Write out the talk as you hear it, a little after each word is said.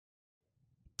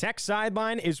Tech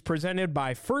Sideline is presented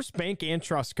by First Bank and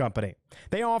Trust Company.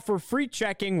 They offer free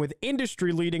checking with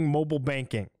industry-leading mobile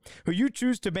banking. Who you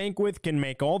choose to bank with can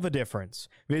make all the difference.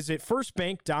 Visit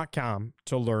firstbank.com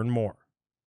to learn more.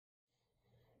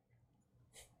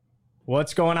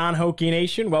 What's going on, Hokie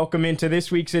Nation? Welcome into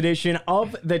this week's edition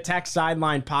of the Tech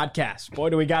Sideline Podcast. Boy,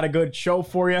 do we got a good show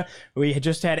for you. We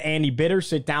just had Andy Bitter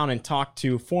sit down and talk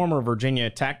to former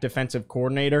Virginia Tech defensive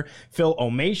coordinator Phil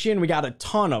Elmassian. We got a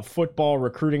ton of football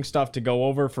recruiting stuff to go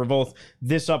over for both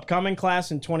this upcoming class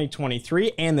in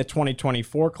 2023 and the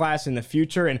 2024 class in the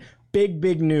future. And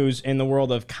big news in the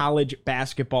world of college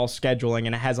basketball scheduling,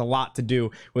 and it has a lot to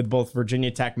do with both Virginia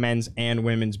Tech men's and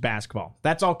women's basketball.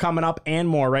 That's all coming up and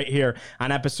more right here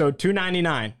on episode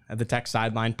 299 of the Tech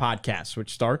Sideline Podcast,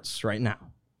 which starts right now.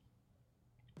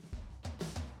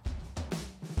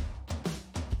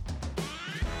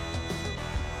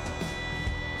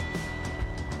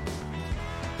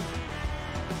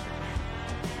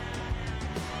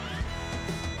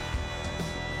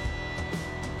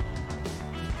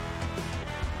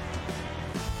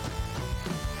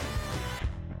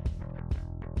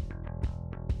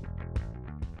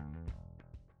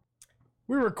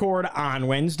 We record on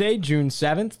Wednesday, June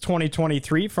 7th,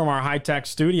 2023 from our high-tech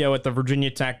studio at the Virginia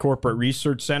Tech Corporate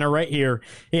Research Center right here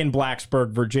in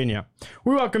Blacksburg, Virginia.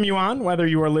 We welcome you on, whether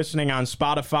you are listening on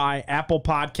Spotify, Apple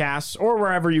Podcasts, or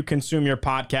wherever you consume your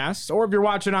podcasts, or if you're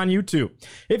watching on YouTube.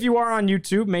 If you are on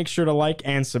YouTube, make sure to like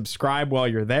and subscribe while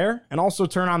you're there, and also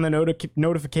turn on the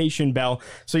notification bell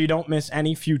so you don't miss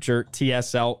any future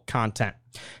TSL content.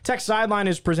 Tech Sideline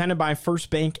is presented by First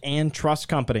Bank and Trust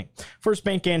Company. First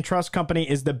Bank and Trust Company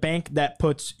is the bank that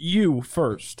puts you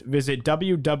first. Visit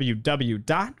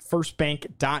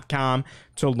www.firstbank.com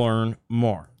to learn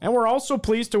more. And we're also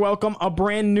pleased to welcome a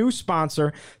brand new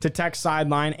sponsor to Tech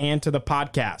Sideline and to the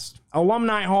podcast.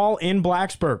 Alumni Hall in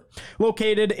Blacksburg.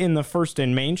 Located in the First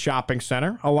and Main Shopping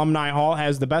Center, Alumni Hall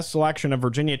has the best selection of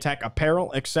Virginia Tech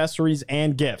apparel, accessories,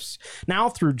 and gifts. Now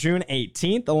through June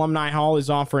 18th, Alumni Hall is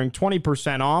offering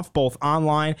 20% off both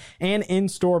online and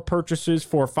in-store purchases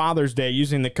for Father's Day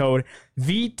using the code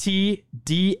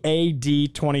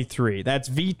VTDAD23. That's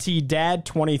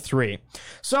VTDAD23.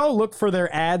 So look for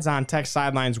their ads on Tech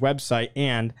Sideline's website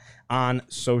and on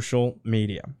social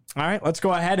media. All right, let's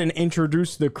go ahead and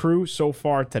introduce the crew so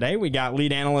far today. We got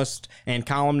lead analyst and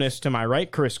columnist to my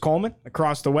right, Chris Coleman.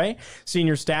 Across the way,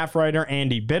 senior staff writer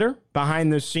Andy Bitter.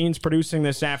 Behind the scenes producing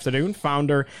this afternoon,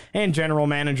 founder and general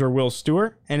manager Will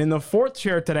Stewart. And in the fourth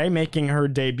chair today, making her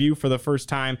debut for the first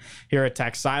time here at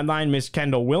Tech Sideline, Miss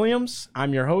Kendall Williams.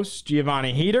 I'm your host,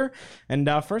 Giovanni Heater. And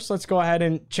first, let's go ahead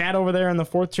and chat over there in the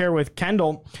fourth chair with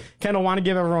Kendall. Kendall, want to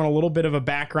give everyone a little bit of a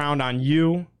background on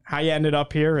you, how you ended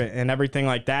up here and everything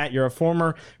like that. You're a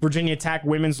former Virginia Tech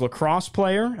women's lacrosse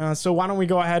player. So why don't we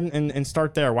go ahead and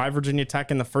start there? Why Virginia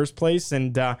Tech in the first place,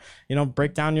 and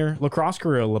break down your lacrosse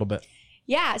career a little bit.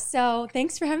 Yeah, so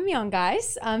thanks for having me on,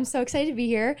 guys. I'm so excited to be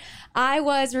here. I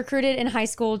was recruited in high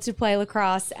school to play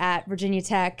lacrosse at Virginia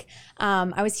Tech.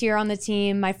 I was here on the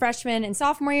team my freshman and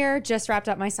sophomore year, just wrapped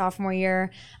up my sophomore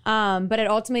year, but had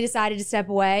ultimately decided to step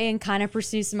away and kind of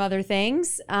pursue some other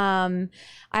things.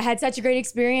 I had such a great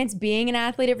experience being an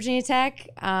athlete at Virginia Tech.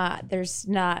 There's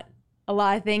not a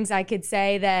lot of things I could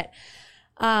say that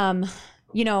I'm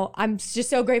just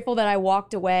so grateful that I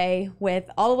walked away with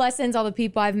all the lessons, all the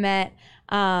people I've met.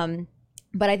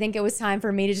 But I think it was time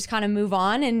for me to just kind of move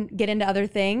on and get into other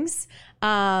things.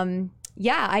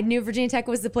 I knew Virginia Tech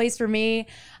was the place for me.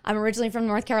 I'm originally from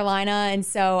North Carolina, and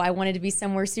so I wanted to be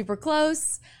somewhere super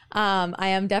close. I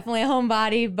am definitely a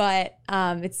homebody, but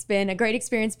it's been a great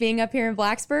experience being up here in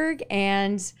Blacksburg,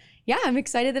 and yeah, I'm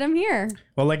excited that I'm here.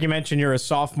 Well, like you mentioned, you're a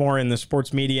sophomore in the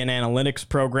sports media and analytics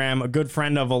program, a good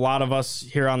friend of a lot of us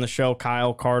here on the show,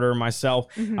 Kyle, Carter, myself.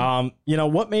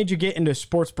 Mm-hmm. What made you get into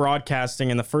sports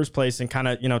broadcasting in the first place and kind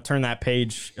of, turn that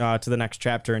page to the next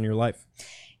chapter in your life?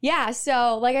 Yeah,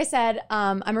 so like I said,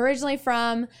 I'm originally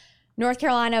from North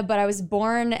Carolina, but I was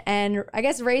born and I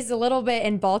guess raised a little bit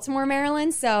in Baltimore,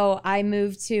 Maryland. So my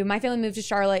family moved to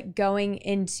Charlotte going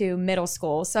into middle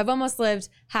school. So I've almost lived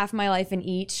half my life in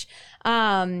each.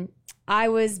 I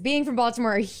was, being from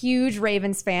Baltimore, a huge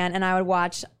Ravens fan, and I would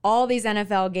watch all these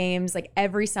NFL games like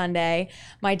every Sunday.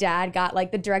 My dad got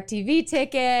like the DirecTV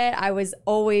ticket. I was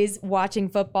always watching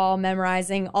football,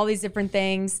 memorizing all these different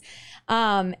things.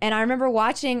 And I remember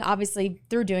watching, obviously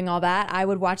through doing all that, I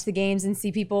would watch the games and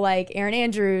see people like Erin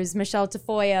Andrews, Michelle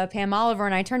Tafoya, Pam Oliver.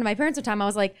 And I turned to my parents one time. I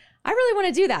was like, I really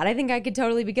want to do that. I think I could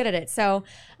totally be good at it. So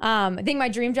I think my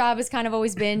dream job has kind of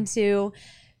always been to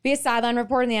be a sideline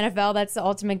reporter in the NFL. That's the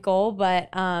ultimate goal. But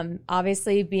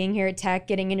obviously being here at Tech,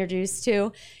 getting introduced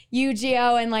to you,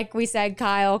 Gio, and like we said,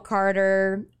 Kyle,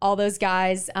 Carter, all those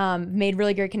guys, made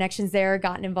really great connections there,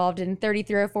 gotten involved in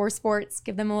 3304 Sports.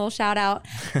 Give them a little shout out.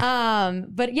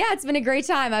 But yeah, it's been a great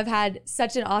time. I've had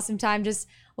such an awesome time just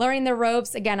learning the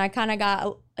ropes. Again, I kind of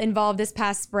got involved this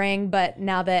past spring, but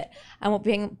now that I won't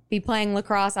be playing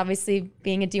lacrosse, obviously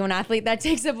being a D1 athlete, that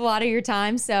takes up a lot of your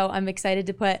time. So I'm excited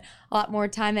to put a lot more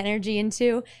time and energy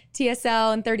into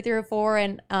TSL and 3304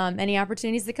 and any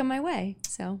opportunities that come my way.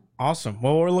 So awesome.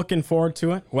 Well, we're looking forward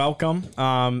to it. Welcome.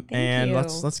 And you.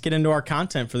 let's get into our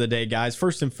content for the day, guys.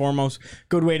 First and foremost,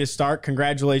 good way to start.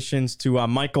 Congratulations to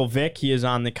Michael Vick. He is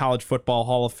on the College Football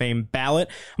Hall of Fame ballot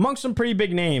among some pretty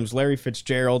big names: Larry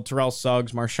Fitzgerald, Terrell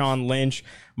Suggs, Marshawn Lynch,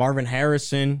 Marvin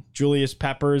Harrison, Julius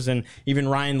Peppers, and even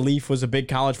Ryan Leaf was a big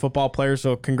college football player.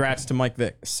 So congrats to Mike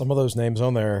Vick. Some of those names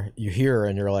on there you hear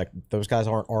and you're like, those guys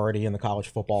aren't already in the College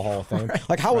Football Hall of Fame. Right,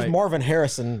 like, how was right. Marvin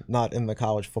Harrison not in the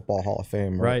College Football Hall of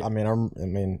Fame? Right. I mean,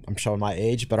 I'm showing my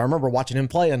age, but I remember watching him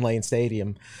play in Lane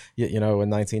Stadium, in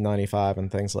 1995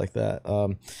 and things like that.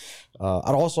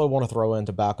 I'd also want to throw in,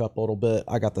 to back up a little bit,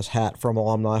 I got this hat from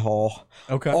Alumni Hall.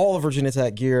 Okay. All the Virginia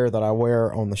Tech gear that I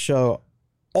wear on the show,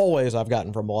 always I've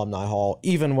gotten from Alumni Hall,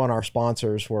 even when our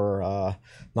sponsors were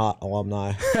not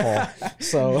Alumni Hall.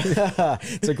 So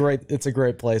it's a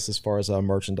great place as far as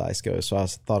merchandise goes. So I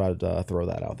thought I'd throw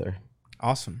that out there.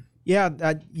 Awesome.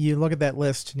 Yeah, you look at that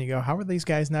list and you go, how are these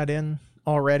guys not in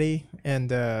already? And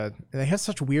they have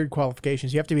such weird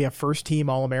qualifications. You have to be a first-team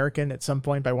All-American at some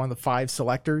point by one of the 5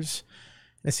 selectors.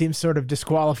 It seems sort of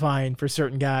disqualifying for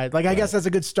certain guys. Like, I guess that's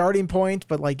a good starting point,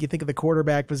 but like you think of the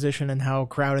quarterback position and how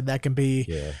crowded that can be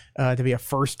to be a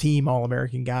first-team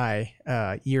All-American guy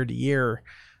year to year.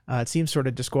 It seems sort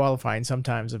of disqualifying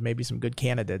sometimes of maybe some good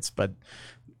candidates, but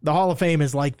the Hall of Fame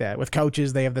is like that. With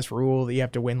coaches, they have this rule that you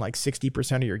have to win like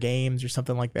 60% of your games or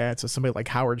something like that. So somebody like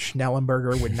Howard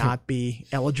Schnellenberger would not be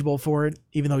eligible for it.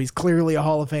 Even though he's clearly a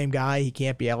Hall of Fame guy, he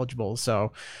can't be eligible.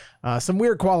 So some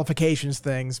weird qualifications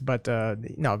things, but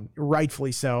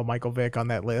rightfully so, Michael Vick on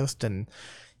that list. And,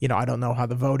 I don't know how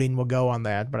the voting will go on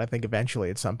that, but I think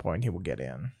eventually at some point he will get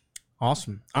in.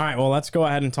 Awesome. All right, well, let's go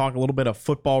ahead and talk a little bit of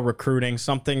football recruiting,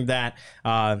 something that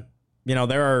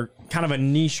there are kind of a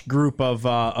niche group of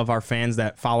our fans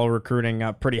that follow recruiting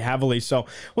pretty heavily. So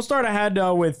we'll start ahead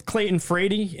with Clayton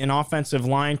Frady, an offensive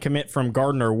line commit from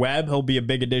Gardner-Webb. He'll be a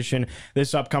big addition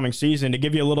this upcoming season. To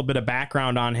give you a little bit of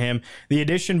background on him, the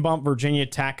addition bumped Virginia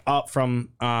Tech up from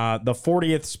the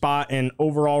 40th spot in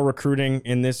overall recruiting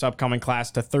in this upcoming class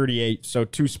to 38, so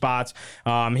 2 spots.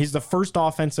 He's the first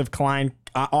offensive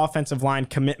line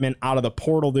commitment out of the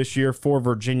portal this year for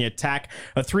Virginia Tech.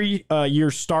 A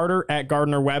 3-year starter at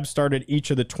Gardner-Webb, started each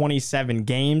of the 27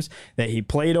 games that he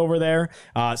played over there.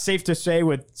 Safe to say,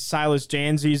 with Silas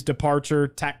Janzi's departure,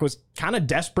 Tech was kind of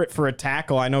desperate for a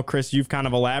tackle. I know, Chris, you've kind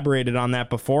of elaborated on that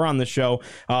before on the show.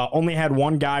 Only had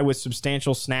one guy with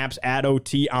substantial snaps at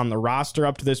OT on the roster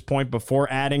up to this point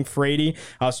before adding Frady.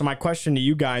 So my question to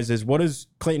you guys is, what does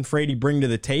Clayton Frady bring to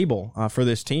the table for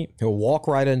this team? He'll walk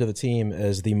right into the team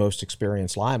as the most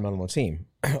experienced lineman on the team.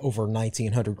 Over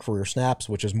 1,900 career snaps,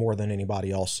 which is more than anybody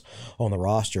else on the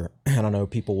roster. And I know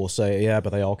people will say, yeah,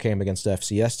 but they all came against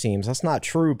FCS teams. That's not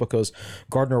true, because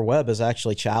Gardner-Webb has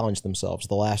actually challenged themselves.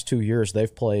 The last 2 years,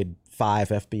 they've played 5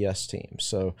 FBS teams.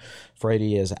 So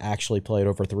Frady has actually played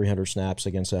over 300 snaps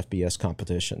against FBS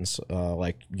competitions,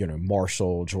 like,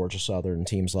 Marshall, Georgia Southern,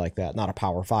 teams like that. Not a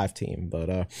Power 5 team,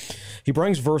 but he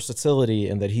brings versatility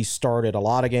in that he started a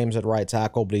lot of games at right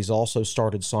tackle, but he's also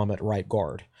started some at right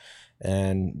guard.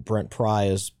 And Brent Pry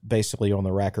is basically on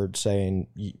the record saying,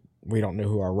 we don't know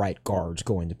who our right guard's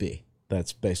going to be.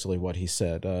 That's basically what he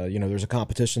said. There's a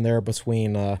competition there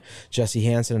between Jesse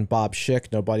Hansen and Bob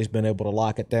Schick. Nobody's been able to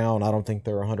lock it down. I don't think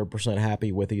they're 100%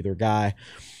 happy with either guy.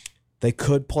 They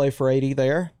could play Frady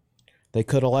there. They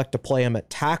could elect to play him at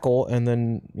tackle and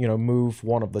then, move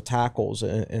one of the tackles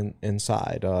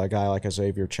inside, a guy like a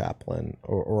Xavier Chaplin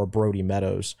or a Brody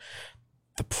Meadows.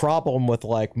 The problem with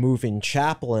moving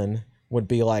Chaplin would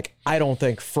be I don't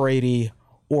think Frady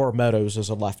or Meadows is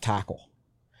a left tackle.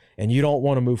 And you don't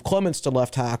want to move Clements to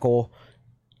left tackle.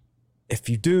 If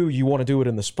you do, you want to do it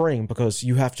in the spring, because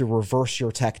you have to reverse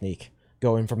your technique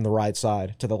going from the right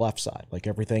side to the left side.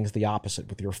 Everything's the opposite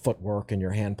with your footwork and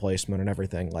your hand placement and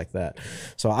everything like that.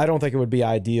 So I don't think it would be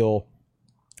ideal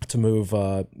to move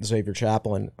Xavier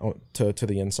Chaplin to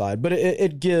the inside. But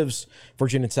it gives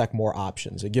Virginia Tech more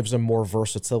options. It gives them more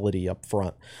versatility up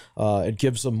front. It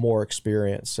gives them more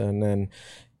experience. And then,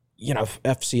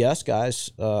 FCS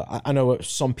guys, I know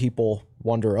some people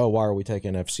wonder, oh, why are we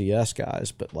taking FCS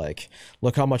guys? But like,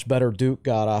 look how much better Duke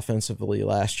got offensively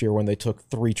last year when they took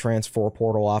 3 transfer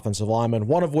portal offensive linemen,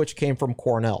 one of which came from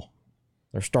Cornell.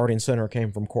 Their starting center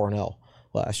came from Cornell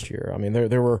last year. I mean,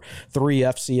 there were 3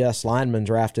 FCS linemen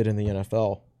drafted in the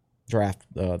NFL draft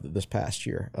this past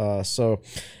year. So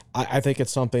I think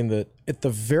it's something that at the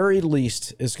very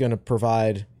least is going to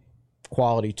provide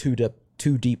quality two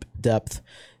deep depth,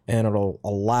 and it'll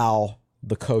allow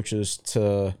the coaches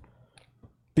to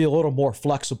be a little more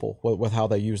flexible with how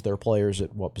they use their players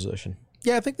at what position.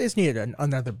 Yeah, I think they just needed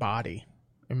another body,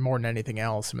 and more than anything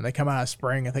else. I mean, they come out of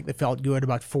spring, I think they felt good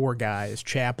about 4 guys,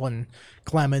 Chaplin,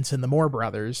 Clements, and the Moore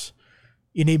brothers.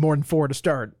 You need more than 4 to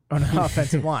start on an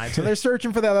offensive line. So they're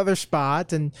searching for that other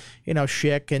spot, and,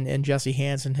 Schick and Jesse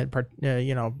Hansen had,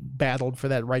 battled for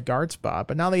that right guard spot.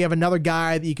 But now they have another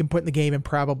guy that you can put in the game and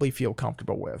probably feel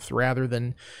comfortable with, rather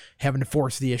than having to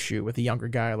force the issue with a younger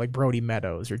guy like Brody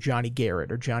Meadows or Johnny Garrett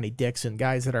or Johnny Dixon,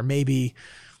 guys that are maybe,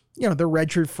 they're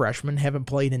redshirt freshmen, haven't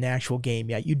played an actual game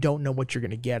yet. You don't know what you're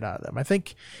going to get out of them. I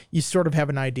think you sort of have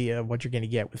an idea of what you're going to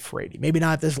get with Frady. Maybe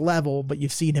not at this level, but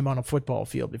you've seen him on a football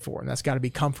field before, and that's got to be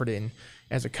comforting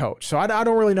as a coach. So I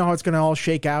don't really know how it's going to all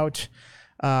shake out.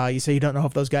 You say you don't know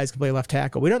if those guys can play left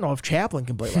tackle. We don't know if Chaplin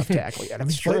can play left tackle yet. I mean,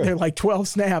 he's played there like 12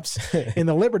 snaps in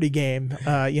the Liberty game.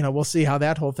 We'll see how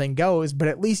that whole thing goes, but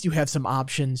at least you have some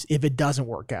options if it doesn't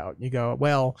work out. You go,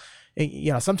 well,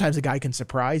 sometimes a guy can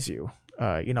surprise you.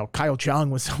 Kyle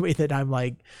Chung was somebody that I'm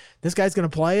like, this guy's going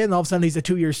to play, and all of a sudden he's a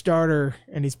 2-year starter,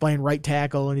 and he's playing right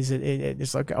tackle, and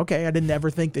it's like, okay, I didn't ever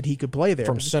think that he could play there.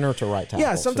 From center to right tackle.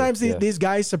 Yeah, sometimes these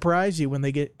guys surprise you when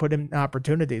they get put in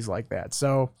opportunities like that.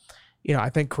 So,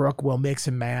 I think Crook will mix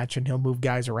and match, and he'll move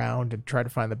guys around and try to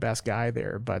find the best guy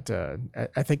there. But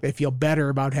I think they feel better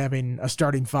about having a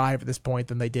starting 5 at this point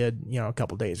than they did, a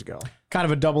couple days ago. Kind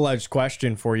of a double-edged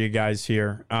question for you guys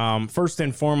here. First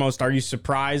and foremost, are you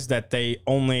surprised that they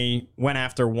only went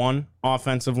after 1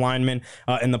 offensive lineman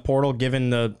in the portal, given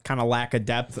the kind of lack of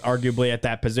depth, arguably, at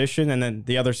that position? And then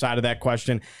the other side of that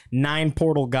question, 9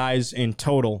 portal guys in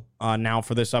total now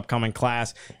for this upcoming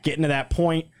class. Getting to that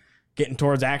point, getting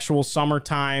towards actual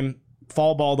summertime.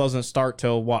 Fall ball doesn't start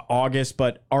till August,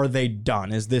 but are they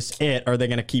done? Is this it? Are they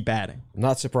going to keep adding? I'm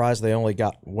not surprised they only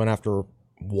went after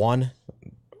 1,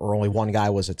 or only 1 guy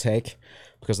was a take,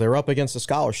 because they're up against the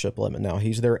scholarship limit now.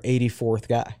 He's their 84th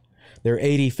guy. Their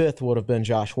 85th would have been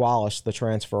Josh Wallace, the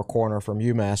transfer corner from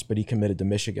UMass, but he committed to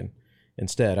Michigan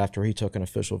instead after he took an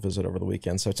official visit over the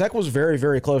weekend. So Tech was very,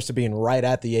 very close to being right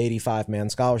at the 85-man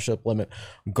scholarship limit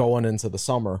going into the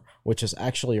summer, which is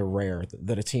actually a rare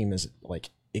that a team is like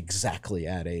exactly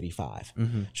at 85.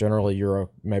 Mm-hmm. Generally, you're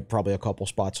probably a couple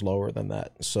spots lower than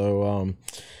that. So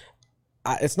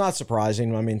it's not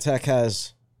surprising. I mean, Tech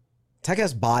has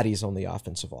bodies on the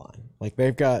offensive line. Like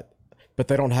they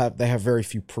have very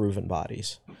few proven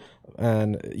bodies.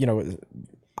 And,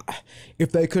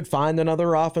 if they could find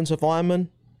another offensive lineman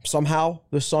somehow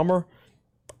this summer,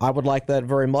 I would like that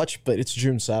very much, but it's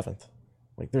June 7th.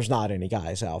 Like, there's not any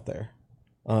guys out there.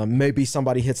 Maybe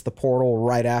somebody hits the portal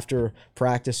right after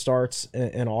practice starts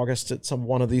in August at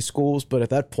one of these schools, but at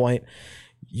that point,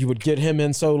 you would get him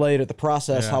in so late at the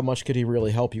process, how much could he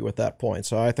really help you at that point?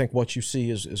 So I think what you see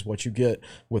is what you get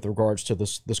with regards to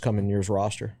this coming year's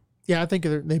roster. Yeah, I think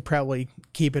they probably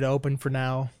keep it open for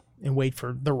now and wait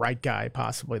for the right guy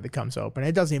possibly that comes open.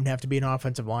 It doesn't even have to be an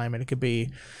offensive lineman. It could be,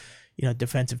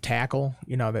 defensive tackle.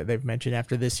 That they've mentioned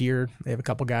after this year, they have a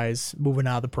couple guys moving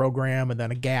out of the program and then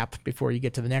a gap before you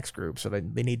get to the next group. So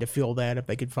they need to fill that. If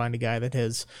they could find a guy that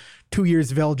has 2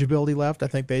 years of eligibility left, I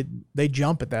think they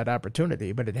jump at that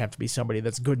opportunity, but it'd have to be somebody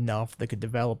that's good enough that could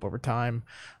develop over time.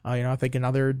 I think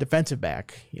another defensive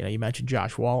back, you mentioned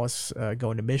Josh Wallace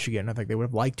going to Michigan. I think they would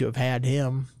have liked to have had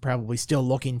him, probably still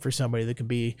looking for somebody that could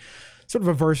be sort of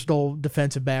a versatile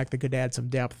defensive back that could add some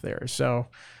depth there. So,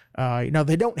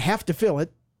 they don't have to fill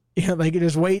it. They could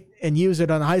just wait and use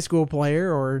it on a high school player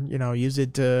or, use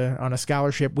it on a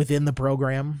scholarship within the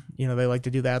program. They like to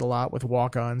do that a lot with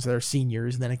walk-ons. They're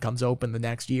seniors, and then it comes open the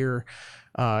next year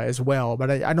as well.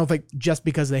 But I don't think just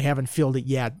because they haven't filled it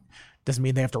yet doesn't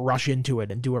mean they have to rush into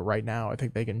it and do it right now. I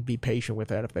think they can be patient with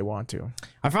that if they want to.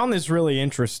 I found this really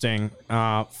interesting.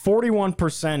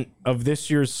 41% of this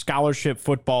year's scholarship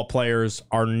football players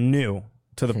are new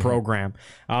to the program.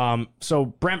 So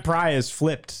Brent Pry has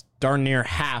flipped darn near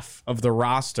half of the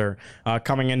roster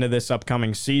coming into this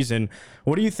upcoming season.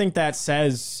 What do you think that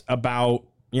says about,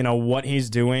 what he's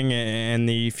doing and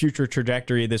the future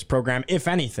trajectory of this program, if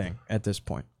anything, at this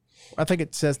point? I think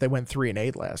it says they went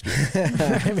 3-8 last year.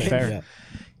 I mean, fair.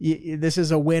 this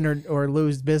is a win or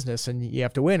lose business, and you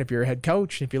have to win if you're a head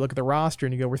coach. If you look at the roster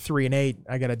and you go, we're 3-8,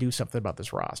 I got to do something about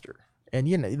this roster. And,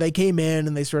 they came in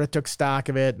and they sort of took stock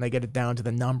of it and they get it down to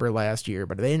the number last year,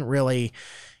 but they didn't really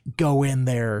go in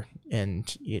there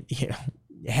and,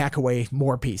 hack away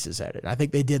more pieces at it. I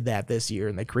think they did that this year,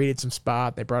 and they created some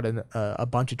spot. They brought in a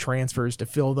bunch of transfers to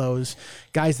fill those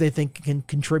guys they think can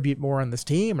contribute more on this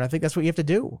team. And I think that's what you have to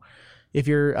do. If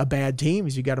you're a bad team,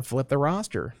 is you got to flip the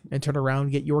roster and turn around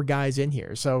and get your guys in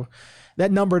here. So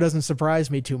that number doesn't surprise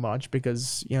me too much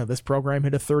because, this program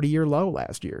hit a 30-year low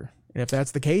last year. And if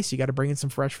that's the case, you got to bring in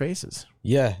some fresh faces.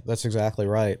 Yeah, that's exactly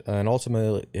right. And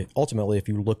ultimately, if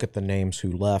you look at the names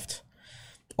who left,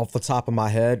 off the top of my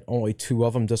head, only 2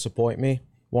 of them disappoint me.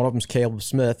 One of them's Caleb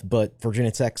Smith, but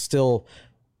Virginia Tech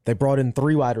they brought in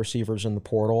 3 wide receivers in the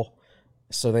portal.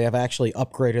 So they have actually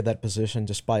upgraded that position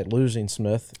despite losing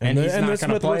Smith. And then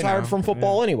Smith retired from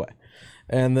football anyway.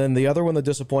 And then the other one that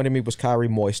disappointed me was Kyrie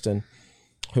Moiston,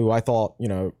 who I thought,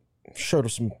 showed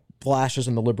some flashes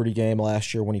in the Liberty game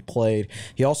last year when he played.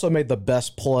 He also made the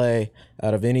best play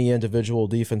out of any individual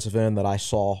defensive end that I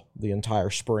saw the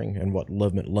entire spring and what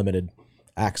limited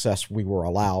access we were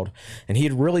allowed. And he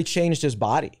had really changed his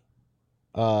body.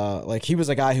 He was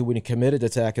a guy who, when he committed to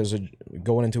Tech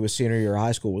going into his senior year of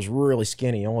high school, was really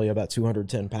skinny, only about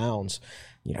 210 pounds.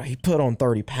 He put on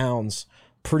 30 pounds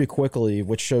pretty quickly,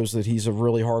 which shows that he's a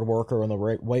really hard worker in the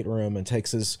weight room and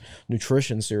takes his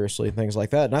nutrition seriously and things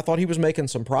like that. And I thought he was making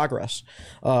some progress.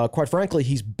 Quite frankly,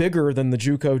 he's bigger than the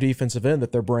JUCO defensive end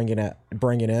that they're bringing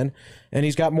in, and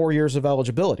he's got more years of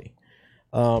eligibility.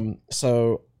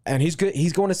 And he's good.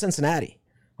 He's going to Cincinnati.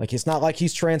 It's not like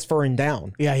he's transferring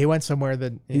down. Yeah, he went somewhere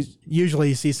that usually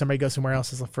you see somebody go somewhere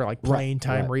else for playing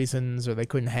time reasons, or they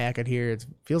couldn't hack it here. It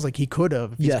feels like he could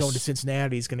have. If he's going to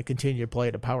Cincinnati, he's going to continue to play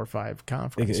at a Power 5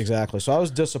 conference. Exactly. So I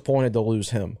was disappointed to lose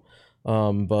him.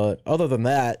 But other than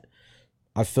that,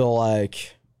 I feel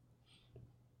like,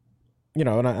 and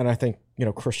I think,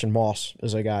 Christian Moss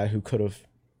is a guy who could have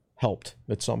helped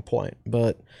at some point.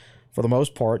 But for the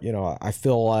most part, I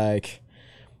feel like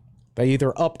they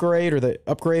either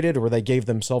upgraded or they gave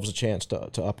themselves a chance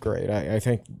to upgrade. I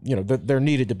think, there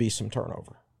needed to be some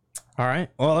turnover. All right.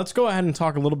 Well, let's go ahead and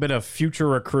talk a little bit of future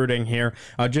recruiting here.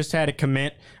 Just had a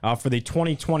commit for the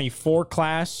 2024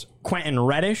 class. Quentin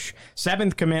Reddish,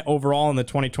 7th commit overall in the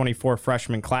 2024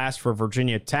 freshman class for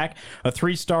Virginia Tech. A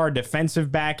 3-star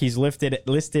defensive back. He's listed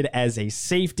as a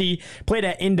safety. Played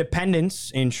at Independence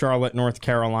in Charlotte, North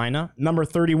Carolina. Number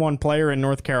 31 player in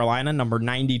North Carolina. Number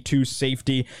 92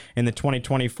 safety in the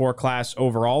 2024 class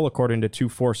overall, according to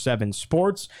 247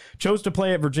 Sports. Chose to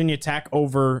play at Virginia Tech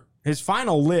over... His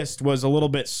final list was a little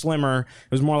bit slimmer.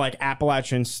 It was more like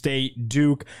Appalachian State,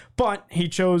 Duke, but he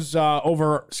chose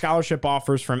over scholarship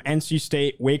offers from NC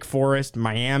State, Wake Forest,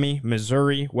 Miami,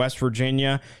 Missouri, West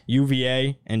Virginia,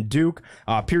 UVA, and Duke.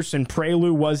 Pearson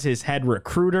Prelude was his head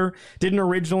recruiter. Didn't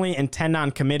originally intend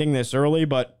on committing this early,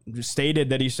 but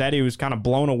stated that he said he was kind of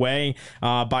blown away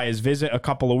by his visit a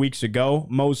couple of weeks ago.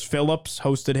 Mose Phillips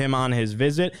hosted him on his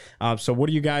visit. So what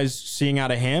are you guys seeing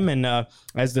out of him? And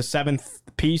as the 7th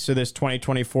piece of this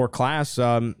 2024 class,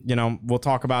 we'll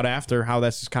talk about after how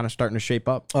this is kind of starting to shape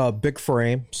up. Big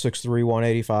frame, 6'3",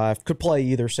 185. Could play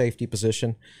either safety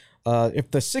position.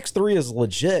 If the 6'3" is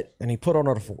legit and he put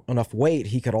on enough weight,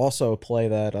 he could also play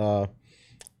that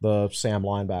the Sam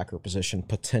linebacker position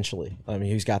potentially. I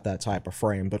mean, he's got that type of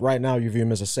frame. But right now, you view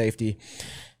him as a safety.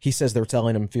 He says they're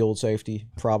telling him field safety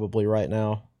probably right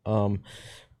now.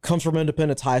 Comes from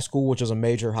Independence High School, which is a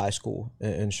major high school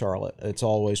in Charlotte. It's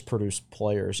always produced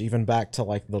players, even back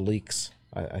to the Leaks.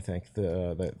 I think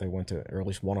they went to, or at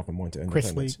least one of them went to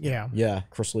Independence. Chris Leak, yeah. Yeah,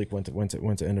 Chris Leak went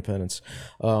to Independence.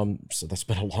 So that's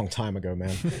been a long time ago,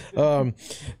 man.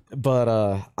 But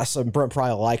I said Brent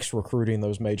probably likes recruiting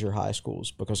those major high schools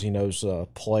because he knows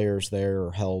players there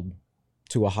are held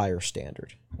to a higher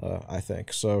standard, I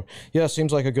think. So, yeah,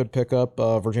 seems like a good pickup.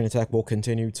 Virginia Tech will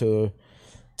continue to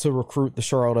recruit the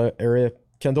Charlotte area.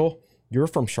 Kendall, you're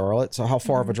from Charlotte, so how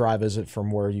far of a drive is it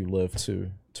from where you live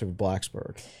to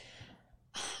Blacksburg?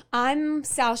 I'm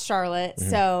South Charlotte,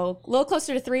 so a little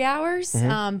closer to 3 hours,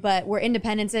 but where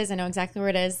Independence is, I know exactly where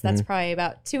it is. That's probably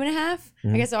about 2.5.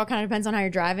 I guess it all kind of depends on how you're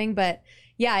driving, but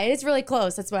yeah, it is really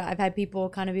close. That's what I've had people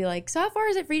kind of be like, so how far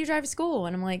is it for you to drive to school?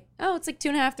 And I'm like, oh, it's like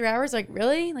 2.5, 3 hours. Like,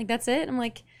 really? Like, that's it? I'm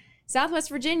like, Southwest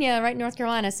Virginia, right, North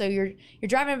Carolina. So you're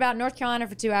driving about North Carolina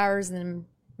for 2 hours and then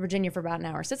Virginia for about an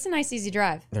hour. So it's a nice, easy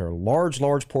drive. There are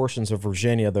large portions of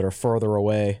Virginia that are further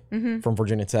away from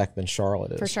Virginia Tech than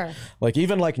Charlotte is. For sure.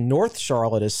 Even North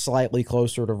Charlotte is slightly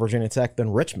closer to Virginia Tech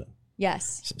than Richmond.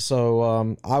 Yes.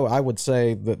 So I would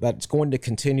say that that's going to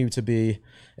continue to be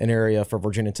an area for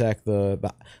Virginia Tech,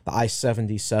 the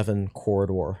I-77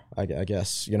 corridor, I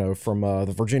guess, from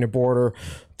the Virginia border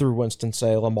through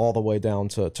Winston-Salem all the way down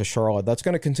to Charlotte. That's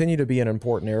going to continue to be an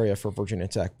important area for Virginia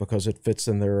Tech because it fits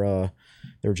in their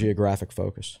geographic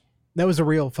focus. That was a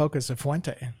real focus of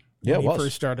Fuente. Yeah, when it he was.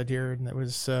 first started here, and it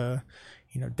was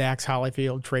Dax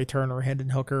Hollifield, Trey Turner, Hendon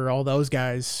Hooker, all those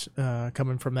guys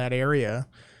coming from that area,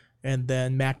 and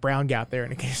then Mac Brown got there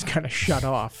and it just kind of shut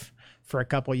off for a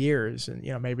couple years, and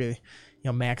maybe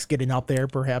Mac's getting out there,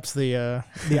 perhaps the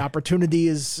opportunity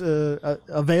is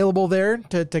available there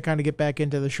to kind of get back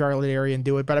into the Charlotte area and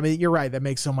do it. But I mean, you're right, that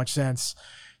makes so much sense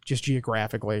just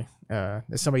geographically. As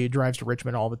somebody who drives to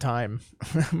Richmond all the time,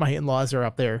 my in-laws are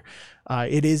up there.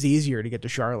 It is easier to get to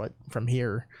Charlotte from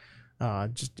here.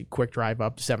 Just a quick drive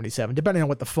up to 77, depending on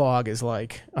what the fog is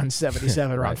like on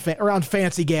 77 around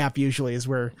Fancy Gap. Usually is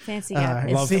where Fancy Gap.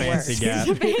 love Fancy Gap.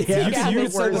 You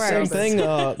could say the same thing.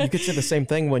 You could say the same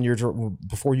thing when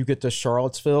before you get to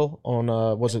Charlottesville on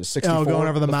was it 64? Going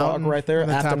over the mountain fog right there on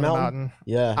the after top of the mountain.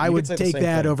 Yeah, I would take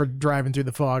that over driving through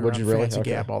the fog Would around you really? Fancy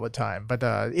Okay. Gap all the time. But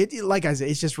like I said,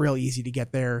 it's just real easy to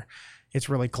get there. It's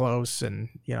really close, and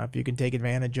if you can take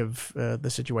advantage of the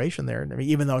situation there. I mean,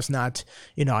 even though it's not,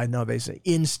 I know they say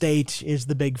in-state is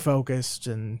the big focus,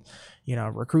 and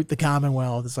recruit the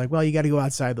Commonwealth. It's like, well, you got to go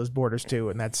outside those borders too,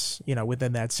 and that's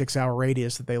within that 6-hour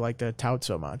radius that they like to tout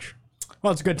so much.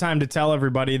 Well, it's a good time to tell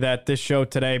everybody that this show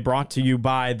today brought to you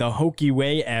by the Hokie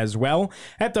Way as well.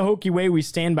 At the Hokie Way, we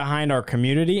stand behind our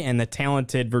community and the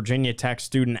talented Virginia Tech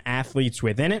student athletes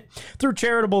within it. Through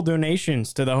charitable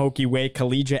donations to the Hokie Way,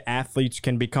 collegiate athletes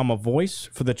can become a voice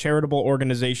for the charitable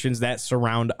organizations that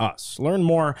surround us. Learn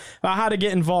more about how to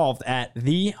get involved at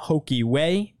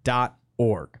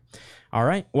thehokieway.org. All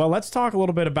right. Well, let's talk a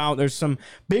little bit about, there's some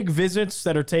big visits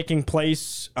that are taking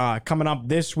place coming up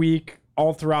this week,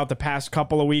 all throughout the past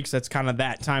couple of weeks. That's kind of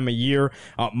that time of year.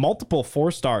 Multiple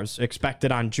 4-stars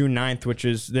expected on June 9th, which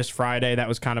is this Friday. That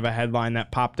was kind of a headline that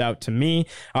popped out to me.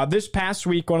 This past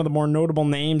week, one of the more notable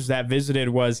names that visited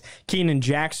was Keenan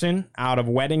Jackson out of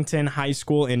Weddington High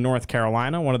School in North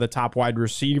Carolina, one of the top wide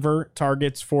receiver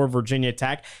targets for Virginia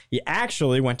Tech. He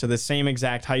actually went to the same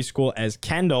exact high school as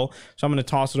Kendall, so I'm going to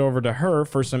toss it over to her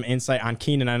for some insight on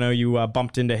Keenan. I know you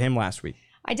bumped into him last week.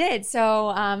 I did.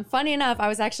 So funny enough, I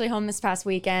was actually home this past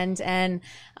weekend, and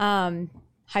high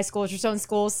schoolers were still in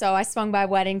school. So I swung by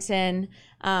Weddington,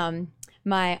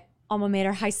 my alma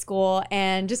mater high school,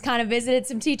 and just kind of visited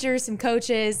some teachers, some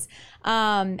coaches.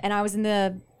 And I was in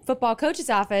the football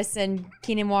coach's office, and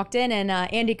Keenan walked in, and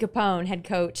Andy Capone, head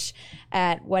coach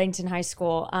at Weddington High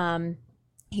School,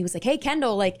 he was like, "Hey,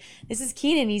 Kendall, like, this is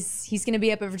Keenan. He's going to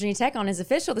be up at Virginia Tech on his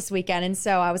official this weekend." And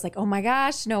so I was like, "Oh my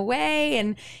gosh, no way."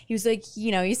 And he was like,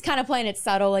 he's kind of playing it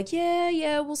subtle, like,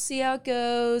 yeah, we'll see how it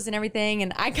goes and everything.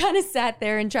 And I kind of sat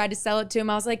there and tried to sell it to him.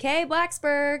 I was like, "Hey,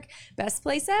 Blacksburg, best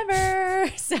place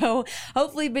ever." So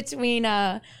hopefully between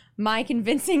my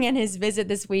convincing and his visit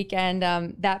this weekend,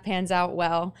 that pans out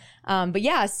well. But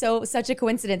yeah, so such a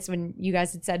coincidence when you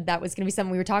guys had said that was going to be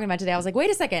something we were talking about today. I was like, wait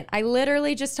a second, I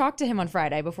literally just talked to him on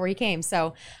Friday before he came.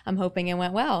 So I'm hoping it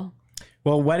went well.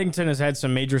 Well, Weddington has had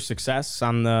some major success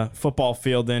on the football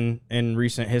field in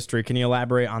recent history. Can you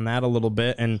elaborate on that a little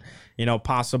bit and,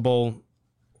 possible,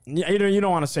 you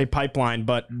don't want to say pipeline,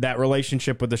 but that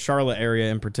relationship with the Charlotte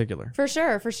area in particular? For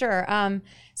sure.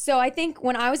 So I think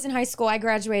when I was in high school, I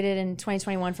graduated in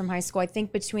 2021 from high school. I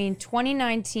think between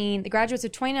 2019, the graduates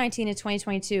of 2019 and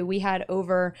 2022, we had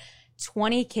over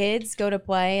 20 kids go to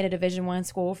play at a Division I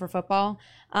school for football.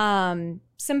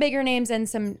 Some bigger names and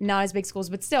some not as big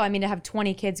schools, but still, to have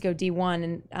 20 kids go D1,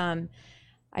 and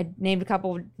I named a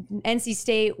couple: NC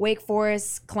State, Wake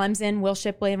Forest, Clemson. Will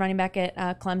Shipley, running back at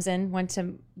Clemson, went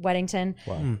to Weddington.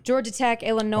 Wow. Georgia Tech,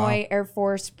 Illinois, Air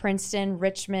Force, Princeton,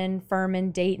 Richmond,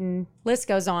 Furman, Dayton. List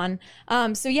goes on.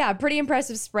 So yeah, pretty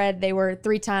impressive spread. We were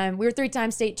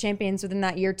three-time state champions within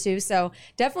that year too. So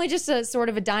definitely just a sort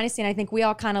of a dynasty. And I think we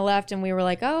all kind of left and we were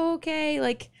like, oh, okay,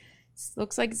 like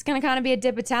looks like it's going to kind of be a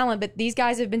dip of talent. But these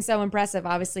guys have been so impressive,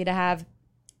 obviously, to have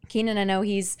Keenan. I know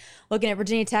he's looking at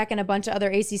Virginia Tech and a bunch of other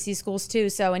ACC schools too.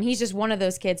 So, and he's just one of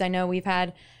those kids. I know we've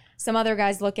had some other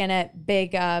guys looking at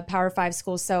big Power 5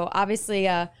 schools. So obviously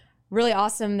really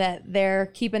awesome that they're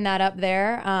keeping that up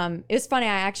there. It was funny.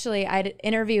 I'd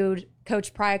interviewed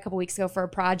Coach Pry a couple weeks ago for a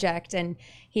project, and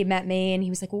he met me and he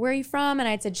was like, "Well, where are you from?" And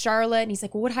I had said Charlotte, and he's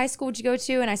like, "Well, what high school did you go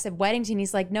to?" And I said Weddington.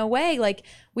 He's like, "No way. Like,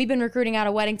 we've been recruiting out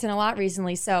of Weddington a lot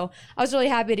recently." So I was really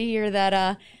happy to hear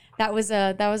that that was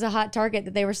a hot target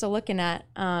that they were still looking at.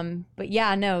 But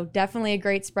yeah, no, definitely a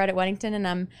great spread at Weddington, and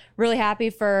I'm really happy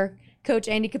for Coach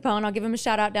Andy Capone, I'll give him a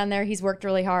shout out down there. He's worked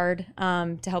really hard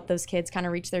to help those kids kind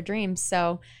of reach their dreams.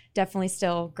 So definitely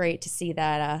still great to see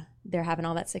that they're having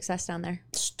all that success down there.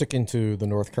 Sticking to the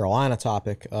North Carolina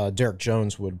topic, Derek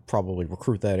Jones would probably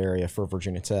recruit that area for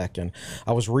Virginia Tech. And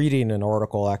I was reading an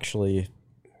article, actually,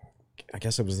 I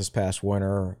guess it was this past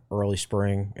winter, early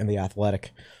spring, in The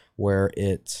Athletic, where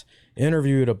it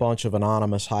interviewed a bunch of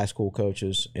anonymous high school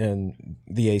coaches in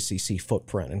the ACC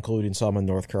footprint, including some in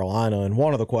North Carolina. And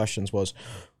one of the questions was,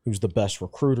 who's the best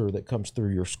recruiter that comes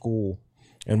through your school?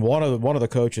 And one of the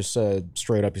coaches said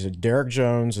straight up, he said, Derek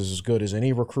Jones is as good as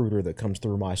any recruiter that comes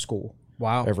through my school.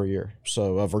 Wow. Every year.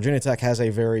 So Virginia Tech has a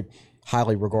very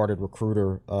highly regarded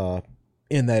recruiter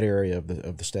in that area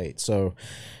of the state. So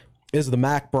is the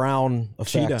Mac Brown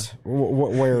effect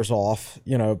wears off,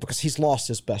 because he's lost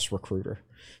his best recruiter.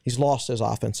 He's lost his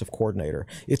offensive coordinator.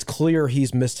 It's clear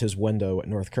he's missed his window at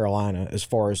North Carolina as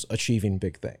far as achieving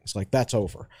big things. Like, that's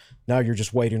over. Now you're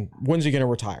just waiting. When's he going to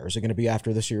retire? Is it going to be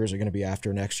after this year? Is it going to be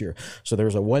after next year? So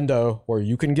there's a window where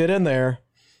you can get in there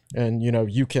and,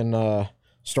 you can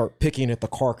start picking at the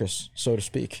carcass, so to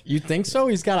speak. You think so?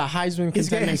 He's got a Heisman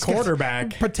contending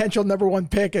quarterback. Potential #1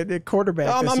 pick at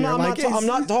quarterback this year. I'm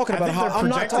not talking about how I'm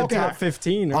not talking top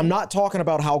 15. I'm not talking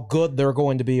about how good they're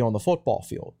going to be on the football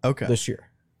field this year.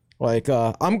 Like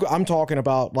I'm talking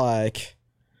about like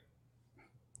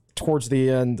towards the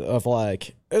end of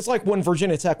it's like when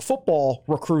Virginia Tech football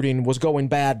recruiting was going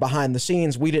bad behind the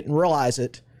scenes. We didn't realize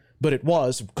it, but it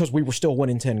was because we were still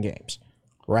winning 10 games,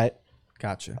 right?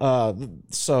 Gotcha.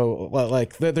 So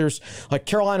there's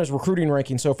Carolina's recruiting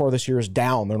ranking so far this year is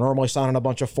down. They're normally signing a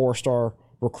bunch of 4-star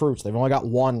recruits. They've only got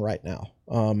one right now.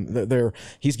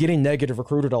 He's getting negative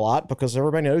recruited a lot because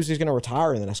everybody knows he's going to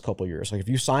retire in the next couple of years. Like, if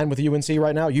you sign with UNC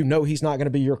right now, he's not going to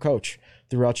be your coach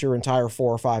throughout your entire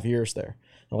 4 or 5 years there,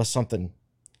 unless something.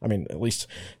 I mean, at least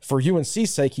for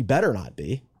UNC's sake, he better not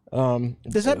be.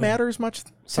 Does that matter as much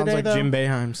Sounds today, like though? Jim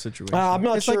Boeheim's situation. I'm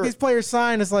not It's sure. like these players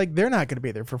sign. It's like they're not going to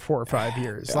be there for 4 or 5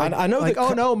 years. Like, I know like, that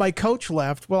oh no, my coach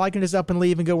left. Well, I can just up and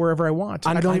leave and go wherever I want.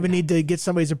 I don't even need to get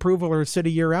somebody's approval or sit a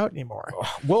year out anymore.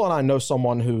 Will and I know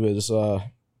someone who is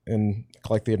in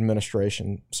the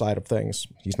administration side of things.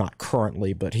 He's not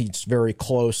currently, but he's very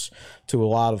close to a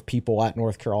lot of people at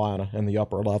North Carolina in the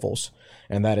upper levels,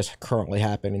 and that is currently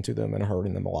happening to them and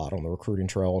hurting them a lot on the recruiting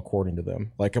trail, according to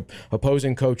them.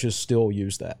 Opposing coaches still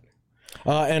use that.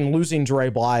 And losing Dre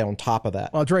Bly on top of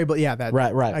that. Well, Dre, but yeah, that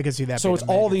right. I can see that. So it's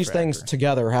all these things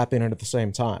together happening at the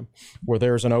same time, where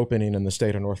there's an opening in the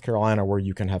state of North Carolina where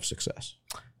you can have success.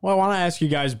 Well, I want to ask you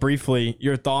guys briefly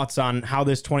your thoughts on how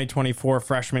this 2024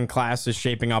 freshman class is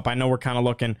shaping up. I know we're kind of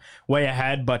looking way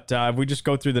ahead, but if we just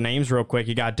go through the names real quick,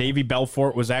 you got Davy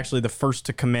Belfort was actually the first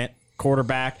to commit,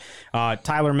 quarterback.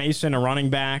 Tyler Mason, a running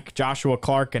back. Joshua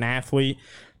Clark, an athlete.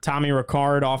 Tommy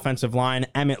Ricard, offensive line.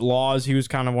 Emmett Laws, he was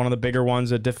kind of one of the bigger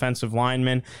ones, a defensive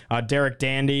lineman. Derek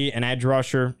Dandy, an edge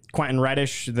rusher. Quentin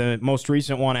Reddish, the most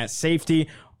recent one at safety.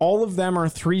 All of them are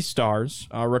 3 stars.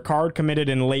 Ricard committed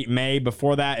in late May.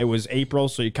 Before that, it was April,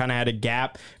 so you kind of had a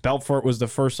gap. Belfort was the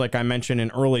first, like I mentioned, in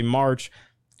early March.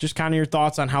 Just kind of your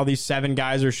thoughts on how these 7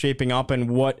 guys are shaping up and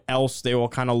what else they will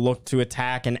kind of look to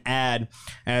attack and add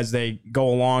as they go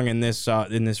along in this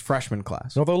freshman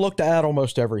class. No, they'll look to add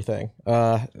almost everything.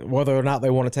 Whether or not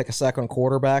they want to take a second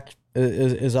quarterback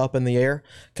is up in the air.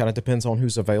 Kind of depends on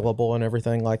who's available and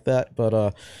everything like that.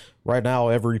 But right now,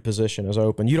 every position is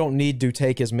open. You don't need to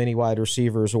take as many wide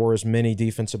receivers or as many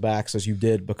defensive backs as you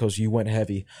did because you went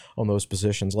heavy on those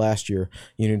positions last year.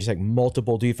 You need to take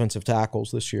multiple defensive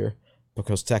tackles this year,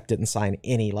 because Tech didn't sign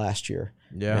any last year.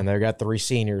 Yeah. And they got 3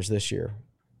 seniors this year.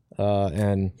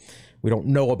 And we don't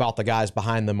know about the guys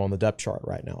behind them on the depth chart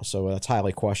right now, so that's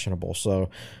highly questionable. So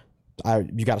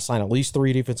you got to sign at least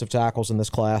 3 defensive tackles in this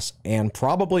class and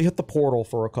probably hit the portal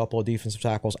for a couple of defensive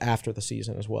tackles after the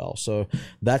season as well. So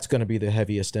that's going to be the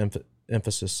heaviest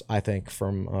emphasis, I think,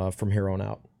 from here on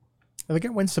out. They got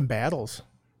to win some battles.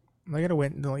 They got to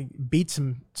win, beat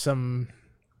some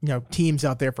teams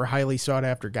out there for highly sought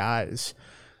after guys.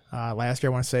 Last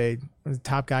year, I want to say the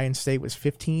top guy in state was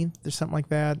 15th or something like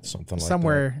that.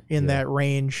 Somewhere in that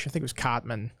range. I think it was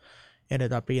Cotman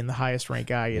ended up being the highest ranked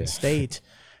guy in state.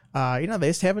 They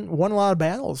just haven't won a lot of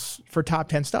battles for top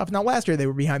 10 stuff. Now, last year they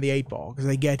were behind the 8 ball because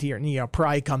they get here and,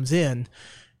 Pry comes in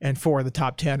and 4 of the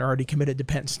top 10 are already committed to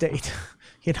Penn State.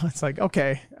 It's like,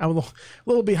 okay, I'm a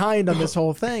little behind on this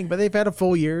whole thing, but they've had a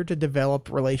full year to develop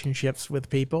relationships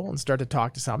with people and start to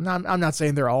talk to some. Now, I'm not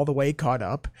saying they're all the way caught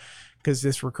up because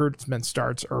this recruitment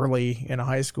starts early in a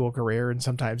high school career and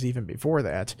sometimes even before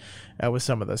that with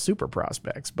some of the super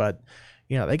prospects. But,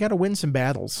 they got to win some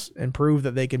battles and prove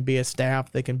that they can be a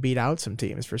staff that can beat out some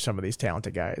teams for some of these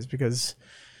talented guys. Because,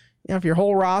 if your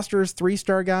whole roster is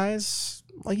 3-star guys,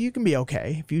 like, you can be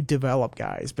okay if you develop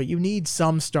guys, but you need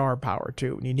some star power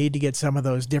too. And you need to get some of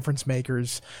those difference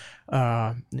makers,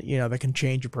 that can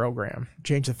change a program,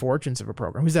 change the fortunes of a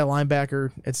program. Who's that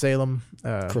linebacker at Salem?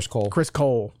 Chris Cole. Chris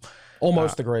Cole.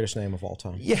 Almost the greatest name of all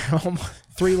time. Yeah,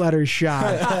 3 letters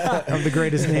shy of the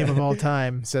greatest name of all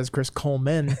time, says Chris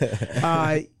Coleman.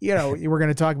 We're going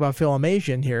to talk about Phil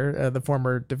Elmassian here, the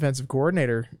former defensive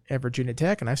coordinator at Virginia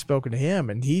Tech, and I've spoken to him,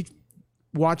 and he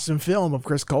watched some film of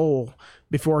Chris Cole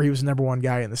before he was the number 1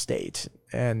 guy in the state,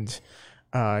 and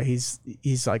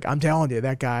he's like, I'm telling you,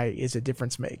 that guy is a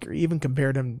difference maker. Even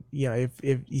compared him,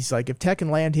 if he's like, if Tech can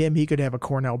land him, he could have a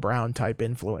Cornell Brown type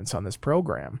influence on this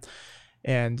program.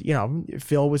 And,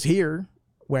 Phil was here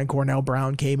when Cornell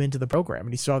Brown came into the program,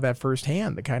 and he saw that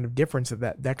firsthand, the kind of difference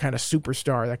that kind of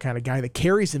superstar, that kind of guy that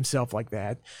carries himself like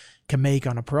that can make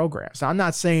on a program. So I'm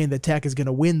not saying that Tech is going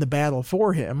to win the battle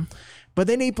for him, but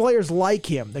they need players like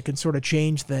him that can sort of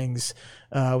change things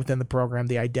within the program,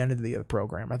 the identity of the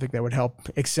program. I think that would help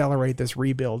accelerate this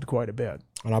rebuild quite a bit.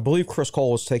 And I believe Chris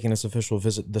Cole is taking his official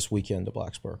visit this weekend to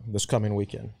Blacksburg, this coming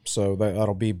weekend. So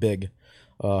that'll be big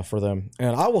for them.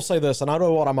 And I will say this, and I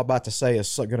know what I'm about to say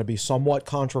is going to be somewhat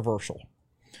controversial.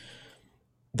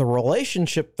 The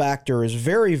relationship factor is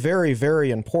very, very, very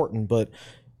important, but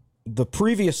the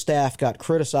previous staff got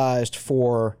criticized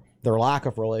for their lack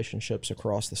of relationships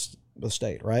across the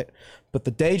state, right? But the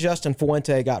day Justin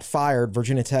Fuente got fired,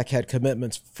 Virginia Tech had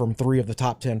commitments from 3 of the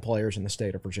top 10 players in the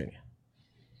state of Virginia.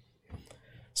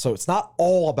 So it's not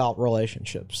all about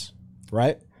relationships,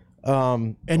 right?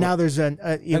 And now there's now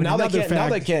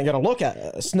they can't get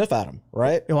a sniff at him,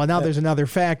 right? Well, now there's another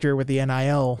factor with the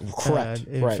NIL Correct.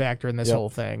 Right. factor in this whole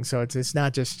thing. So it's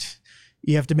not just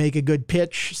you have to make a good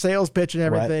sales pitch and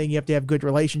everything. Right. You have to have good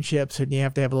relationships, and you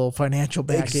have to have a little financial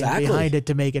backing behind it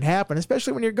to make it happen,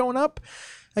 especially when you're going up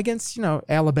against,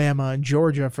 Alabama and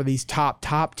Georgia for these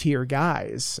top tier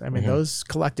guys. I mean, those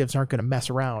collectives aren't going to mess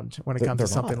around when it comes to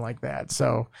something like that.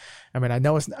 So, I mean, I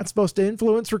know it's not supposed to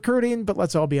influence recruiting, but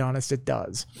let's all be honest, it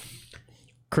does.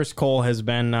 Chris Cole has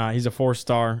been, he's a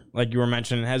 4-star, like you were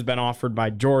mentioning, has been offered by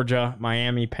Georgia,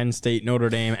 Miami, Penn State, Notre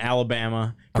Dame,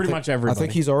 Alabama, pretty much everybody. I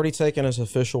think he's already taken his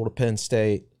official to Penn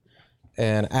State,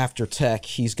 and after Tech,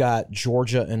 he's got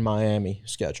Georgia and Miami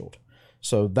scheduled.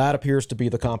 So that appears to be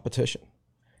the competition.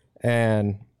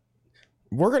 And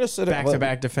we're going to sit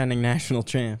back-to-back defending national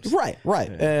champs. Right.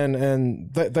 Yeah.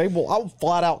 And they will, I'll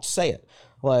flat out say it.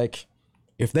 Like,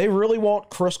 if they really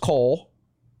want Chris Cole,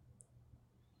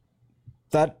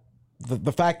 that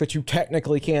the fact that you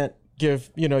technically can't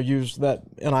use that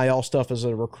NIL stuff as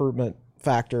a recruitment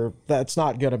factor, that's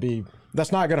not going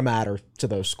to matter to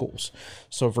those schools.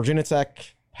 So Virginia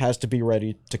Tech has to be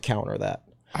ready to counter that.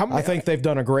 I think they've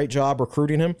done a great job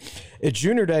recruiting him. At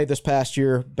Junior Day this past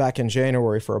year, back in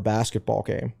January for a basketball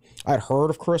game, I'd heard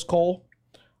of Chris Cole,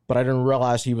 but I didn't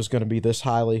realize he was going to be this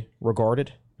highly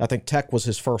regarded. I think Tech was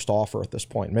his first offer at this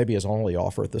point, maybe his only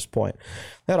offer at this point.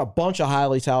 They had a bunch of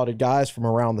highly touted guys from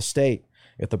around the state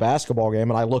at the basketball game,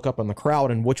 and I look up in the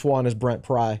crowd, and which one is Brent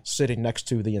Pry sitting next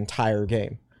to the entire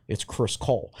game? It's Chris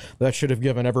Cole. That should have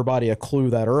given everybody a clue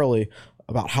that early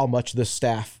about how much this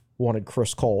staff wanted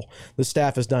Chris Cole. The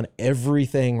staff has done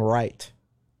everything right.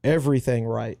 Everything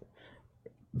right.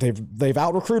 They've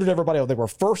out-recruited everybody. They were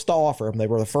first to offer him. They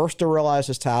were the first to realize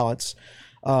his talents.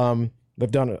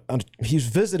 They've done he's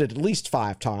visited at least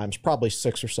 5 times, probably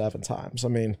 6 or 7 times. I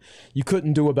mean, you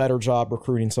couldn't do a better job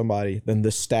recruiting somebody than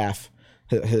this staff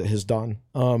has done.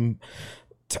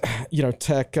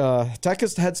 Tech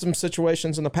has had some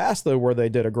situations in the past, though, where they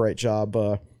did a great job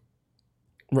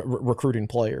recruiting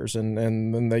players, and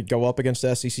then they go up against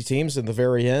SEC teams in the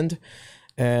very end,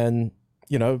 and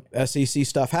SEC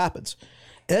stuff happens.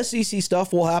 SEC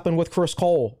stuff will happen with Chris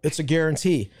Cole. It's a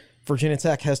guarantee. Virginia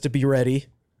Tech has to be ready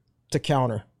to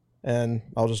counter, and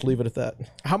I'll just leave it at that.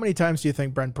 How many times do you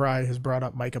think Brent Pry has brought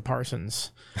up Micah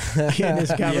Parsons in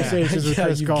his conversations with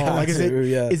Chris Cole? Like,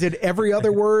 is it every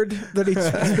other word that he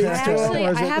speaks to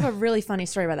him? I have a really funny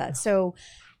story about that. So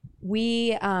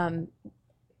we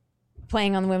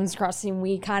playing on the women's lacrosse team,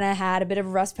 we kind of had a bit of a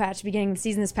rust patch beginning of the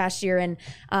season this past year, and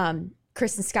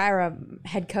Kristen Skyra,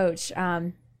 head coach,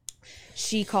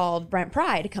 she called Brent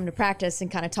Pry to come to practice and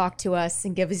kind of talk to us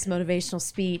and give his motivational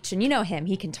speech. And you know him,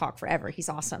 he can talk forever. He's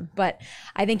awesome. But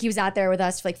I think he was out there with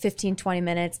us for like 15, 20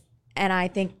 minutes. And I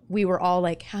think we were all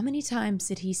like, how many times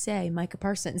did he say Micah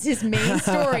Parsons? His main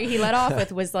story he led off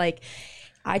with was like,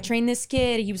 I trained this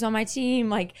kid. He was on my team,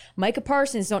 like Micah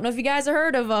Parsons. Don't know if you guys have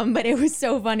heard of him, but it was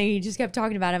so funny. He just kept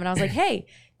talking about him. And I was like, hey,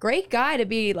 great guy to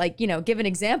be like, give an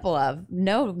example of.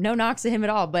 No knocks to him at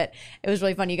all. But it was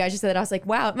really funny. You guys just said that. I was like,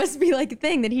 wow, it must be like a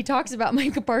thing that he talks about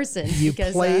Micah Parsons. You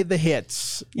play the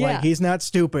hits. Yeah. Like, he's not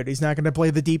stupid. He's not going to play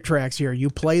the deep tracks here.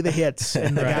 You play the hits.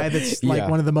 And the guy that's like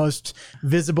one of the most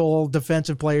visible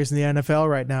defensive players in the NFL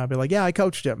right now, be like, yeah, I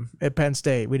coached him at Penn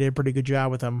State. We did a pretty good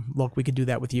job with him. Look, we can do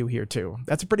that with you here too.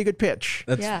 That's a pretty good pitch.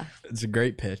 It's a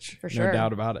great pitch. For sure. No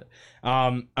doubt about it.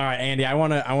 All right, Andy, I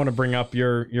want to bring up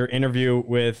your interview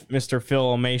with Mr.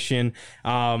 Phil Elmassian.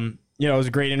 It was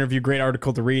a great interview, great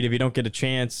article to read. If you don't get a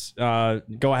chance, go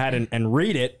ahead and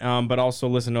read it, but also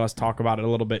listen to us talk about it a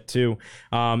little bit too.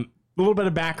 A little bit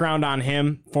of background on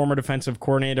him, former defensive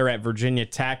coordinator at Virginia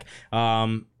Tech.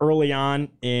 Early on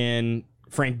in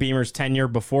Frank Beamer's tenure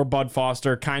before Bud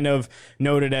Foster, kind of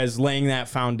noted as laying that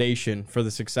foundation for the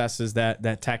successes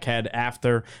that Tech had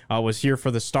after, was here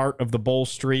for the start of the bowl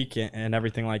streak and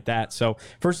everything like that. So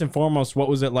first and foremost, what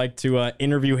was it like to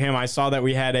interview him? I saw that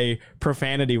we had a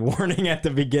profanity warning at the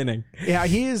beginning. Yeah,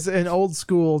 he is an old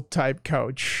school type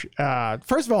coach.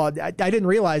 First of all, I didn't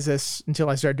realize this until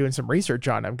I started doing some research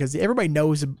on him, because everybody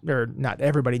knows, or not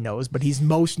everybody knows, but he's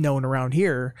most known around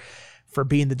here for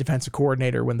being the defensive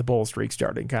coordinator when the bowl streak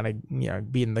started, kind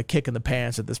of, being the kick in the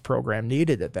pants that this program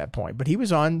needed at that point. But he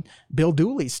was on Bill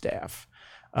Dooley's staff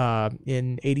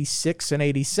in 86 and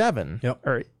 87,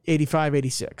 or 85,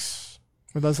 86.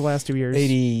 Were those the last 2 years?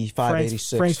 85,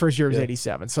 86. Frank's first year was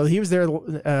 87. So he was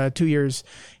there 2 years,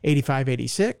 85,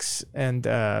 86. And,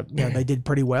 they did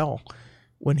pretty well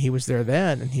when he was there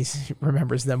then. And he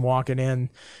remembers them walking in.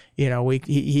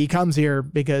 He comes here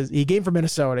because he came from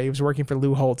Minnesota. He was working for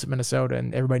Lou Holtz at Minnesota,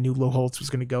 and everybody knew Lou Holtz was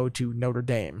going to go to Notre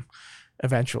Dame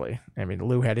eventually. I mean,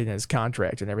 Lou had it in his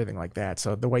contract and everything like that.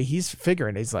 So the way he's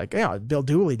figuring, he's like, Bill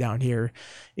Dooley down here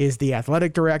is the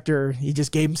athletic director. He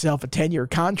just gave himself a 10-year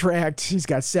contract. He's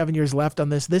got 7 years left on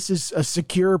this. This is a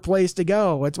secure place to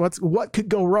go. What could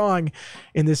go wrong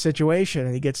in this situation?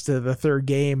 And he gets to the third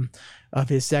game of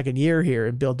his second year here,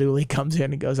 and Bill Dooley comes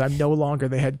in and goes, I'm no longer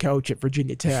the head coach at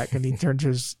Virginia Tech. And he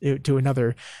turns to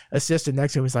another assistant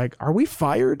next to him. He's like, are we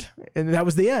fired? And that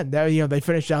was the end. They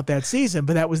finished out that season,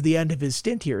 but that was the end of his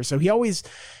stint here. So he always,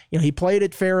 he played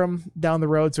at Ferrum down the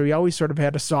road, so he always sort of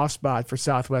had a soft spot for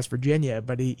Southwest Virginia,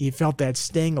 but he felt that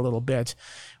sting a little bit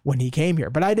when he came here.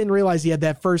 But I didn't realize he had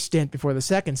that first stint before the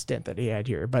second stint that he had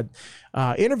here. But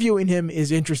interviewing him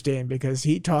is interesting because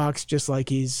he talks just like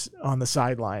he's on the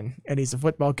sideline, and he's a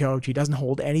football coach. He doesn't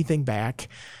hold anything back.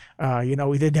 We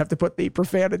didn't have to put the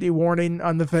profanity warning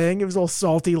on the thing. It was a little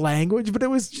salty language, but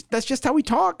that's just how he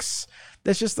talks.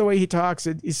 That's just the way he talks.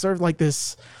 He's sort of like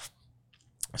this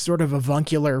sort of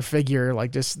avuncular figure, like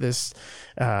just this,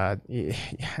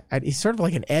 he's sort of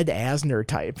like an Ed Asner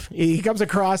type. He comes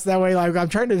across that way. Like, I'm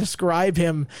trying to describe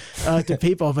him to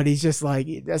people, but he's just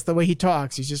like, that's the way he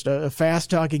talks. He's just a fast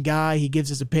talking guy. He gives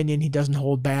his opinion. He doesn't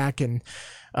hold back. And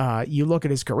you look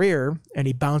at his career, and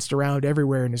he bounced around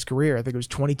everywhere in his career. I think it was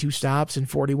 22 stops in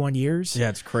 41 years. Yeah,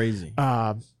 it's crazy.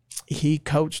 He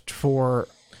coached for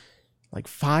like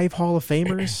 5 Hall of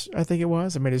Famers, I think it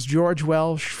was. I mean, it's George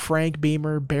Welsh, Frank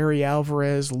Beamer, Barry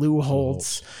Alvarez, Lou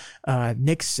Holtz,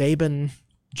 Nick Saban,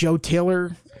 Joe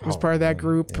Tiller was part of that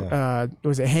group. Yeah.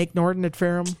 Was it Hank Norton at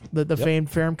Ferrum, the famed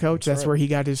Ferrum coach? That's where he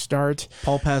got his start.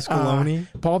 Paul Pasqualoni.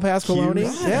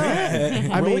 Yeah.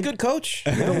 I mean, good coach.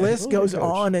 The list goes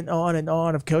on and on and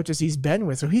on of coaches he's been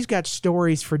with. So he's got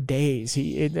stories for days.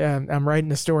 I'm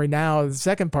writing a story now, the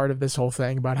second part of this whole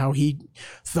thing, about how he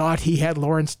thought he had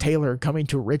Lawrence Taylor coming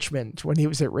to Richmond when he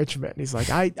was at Richmond. He's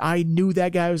like, I knew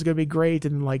that guy was going to be great,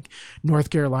 and like North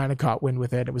Carolina caught wind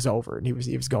with it. It was over, and he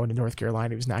was going to North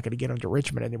Carolina. He was not going to get him to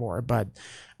Richmond anymore. But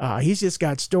he's just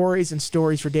got stories and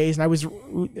stories for days. And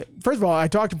first of all, I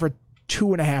talked to him for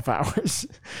 2.5 hours.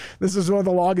 This is one of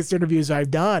the longest interviews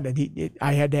I've done, and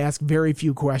I had to ask very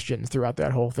few questions throughout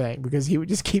that whole thing because he would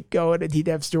just keep going, and he'd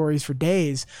have stories for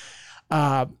days.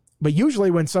 But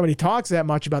usually when somebody talks that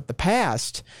much about the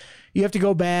past, you have to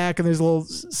go back, and there's little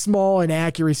small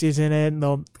inaccuracies in it, and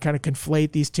they'll kind of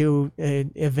conflate these two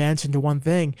events into one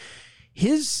thing.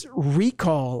 His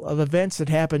recall of events that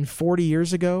happened 40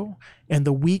 years ago, and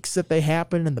the weeks that they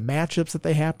happened, and the matchups that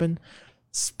they happened,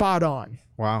 spot on.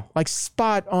 Wow. Like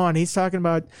spot on. He's talking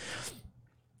about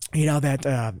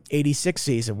that 86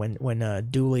 season when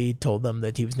Dooley told them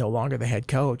that he was no longer the head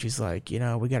coach. He's like, we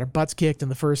got our butts kicked in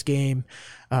the first game.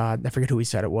 I forget who he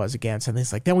said it was against. And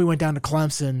he's like, then we went down to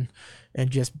Clemson and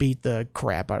just beat the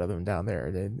crap out of them down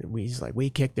there. He's like, we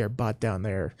kicked their butt down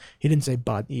there. He didn't say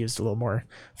butt. He used a little more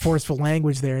forceful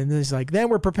language there. And then he's like, then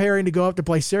we're preparing to go up to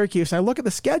play Syracuse. And I look at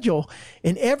the schedule,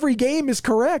 and every game is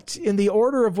correct in the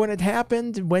order of when it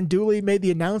happened, when Dooley made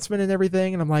the announcement and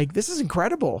everything. And I'm like, this is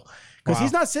incredible. Because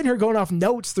he's not sitting here going off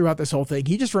notes throughout this whole thing.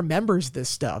 He just remembers this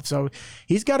stuff. So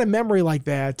he's got a memory like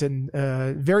that, and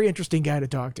very interesting guy to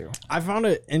talk to. I found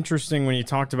it interesting when you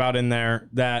talked about in there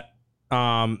that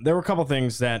there were a couple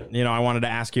things that I wanted to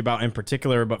ask you about in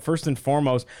particular. But first and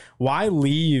foremost, why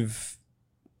leave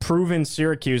proven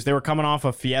Syracuse? They were coming off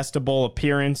a Fiesta Bowl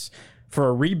appearance for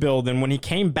a rebuild, and when he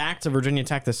came back to Virginia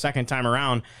Tech the second time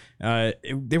around,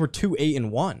 they were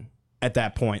 2-8-1. At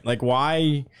that point, like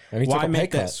why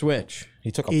make that switch? He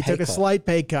took a slight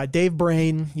pay cut. Dave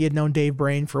Brain, he had known Dave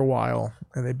Brain for a while,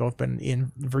 and they'd both been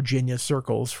in Virginia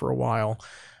circles for a while,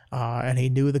 and he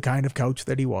knew the kind of coach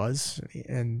that he was,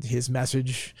 and his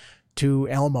message to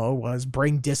Elmo was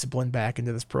bring discipline back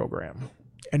into this program,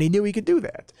 and he knew he could do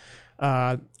that.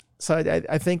 So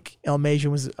I think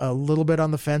Elmassian was a little bit on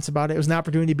the fence about it. It was an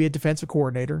opportunity to be a defensive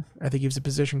coordinator. I think he was a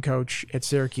position coach at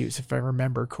Syracuse, if I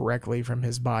remember correctly from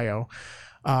his bio.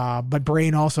 But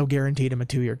Brain also guaranteed him a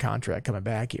 2-year contract coming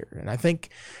back here. And I think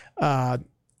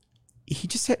he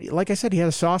just had, like I said, he had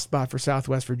a soft spot for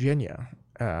Southwest Virginia.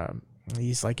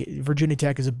 He's like, Virginia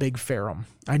Tech is a big ferrum.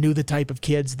 I knew the type of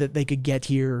kids that they could get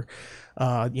here,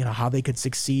 how they could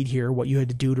succeed here, what you had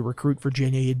to do to recruit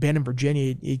Virginia. He'd been in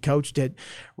Virginia. He coached at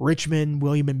Richmond,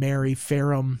 William and Mary,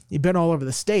 Ferrum. He'd been all over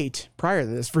the state prior to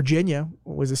this. Virginia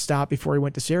was a stop before he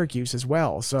went to Syracuse as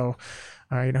well. So,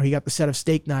 he got the set of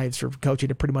steak knives for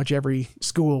coaching at pretty much every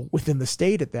school within the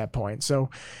state at that point. So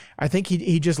I think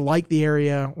he just liked the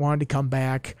area, wanted to come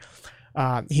back.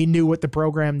 He knew what the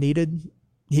program needed.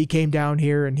 He came down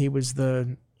here and he was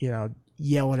the,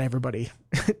 yell at everybody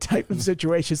type of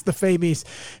situation. It's the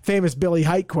famous Billy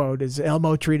Hite quote is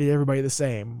Elmo treated everybody the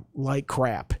same, like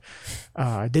crap.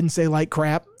 Didn't say like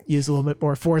crap, used a little bit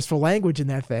more forceful language in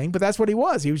that thing, but that's what he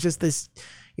was. He was just this,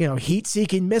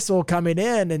 heat-seeking missile coming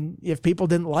in, and if people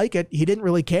didn't like it, he didn't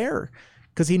really care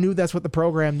because he knew that's what the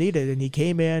program needed, and he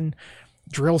came in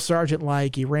drill sergeant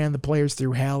like. He ran the players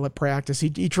through hell at practice.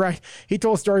 He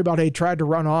told a story about how he tried to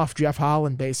run off Jeff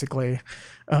Holland basically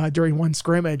during one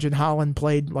scrimmage, and Holland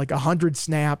played like 100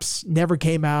 snaps, never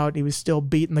came out. He was still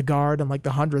beating the guard on like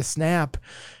the 100th snap,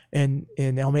 and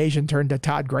Elmassian turned to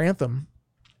Todd Grantham,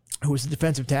 who was the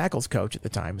defensive tackles coach at the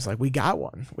time. He's like, we got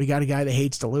one. We got a guy that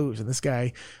hates to lose. And this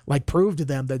guy proved to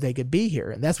them that they could be here.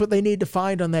 And that's what they need to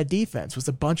find on that defense was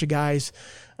a bunch of guys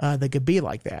that could be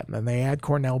like that. And then they add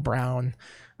Cornell Brown.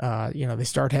 They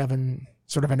start having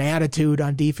sort of an attitude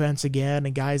on defense again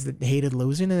and guys that hated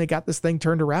losing, and they got this thing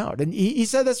turned around. And he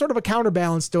said that's sort of a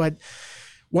counterbalance to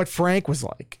what Frank was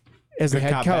like as the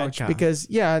head coach. Because,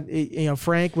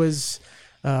 Frank was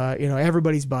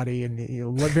everybody's buddy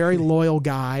and very loyal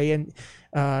guy. And,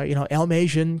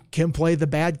 Elmassian can play the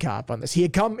bad cop on this. He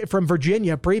had come from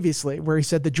Virginia previously where he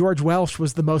said that George Welsh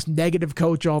was the most negative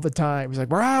coach all the time. He's like,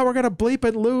 we're going to bleep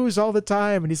and lose all the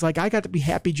time. And he's like, I got to be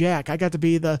Happy Jack. I got to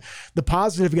be the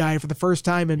positive guy for the first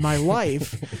time in my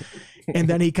life. And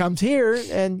then he comes here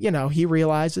and, he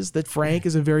realizes that Frank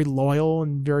is a very loyal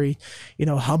and very,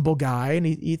 humble guy. And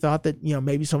he thought that,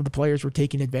 maybe some of the players were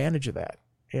taking advantage of that.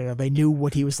 They knew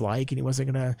what he was like, and he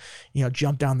wasn't going to,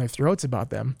 jump down their throats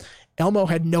about them. Elmo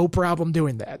had no problem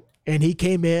doing that. And he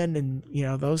came in and,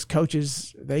 those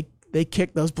coaches, they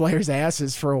kicked those players'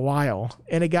 asses for a while,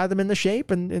 and it got them into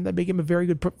shape, and they became a very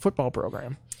good football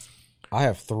program. I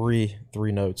have three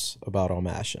notes about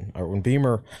Elmassian. When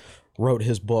Beamer wrote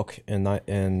his book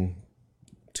in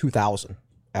 2000,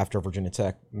 after Virginia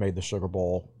Tech made the Sugar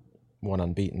Bowl, went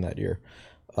unbeaten that year,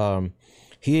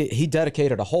 he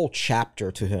dedicated a whole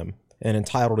chapter to him and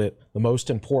entitled it "The Most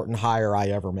Important Hire I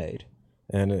Ever Made,"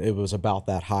 and it was about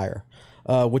that hire,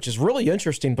 which is really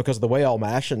interesting because the way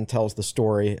Elmassian tells the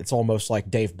story, it's almost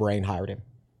like Dave Brain hired him.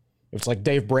 It's like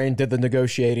Dave Brain did the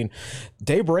negotiating.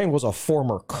 Dave Brain was a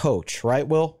former coach, right,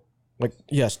 Will?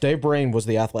 Yes, Dave Brain was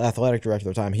the athletic director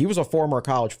at the time. He was a former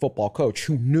college football coach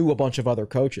who knew a bunch of other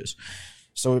coaches.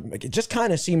 So it just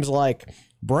kind of seems like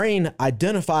Brain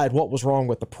identified what was wrong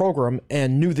with the program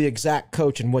and knew the exact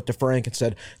coach and went to Frank and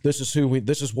said, this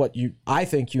is what I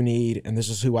think you need, and this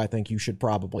is who I think you should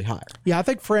probably hire. Yeah, I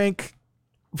think Frank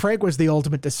was the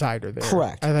ultimate decider there.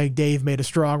 Correct. I think Dave made a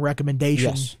strong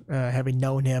recommendation, yes. Having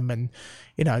known him, and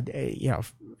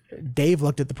Dave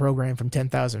looked at the program from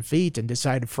 10,000 feet and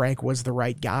decided Frank was the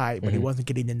right guy, but he wasn't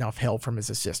getting enough help from his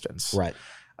assistants. Right.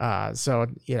 So,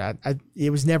 it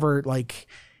was never like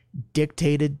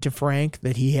dictated to Frank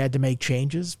that he had to make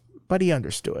changes, but he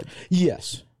understood.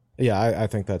 Yes. Yeah, I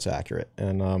think that's accurate.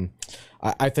 And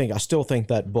I still think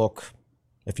that book,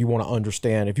 if you want to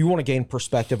understand, if you want to gain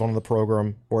perspective on the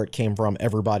program, where it came from,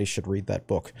 everybody should read that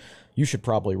book. You should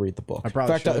probably read the book. In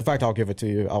fact, I'll give it to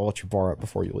you. I'll let you borrow it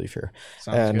before you leave here.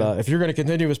 Sounds good. If you're going to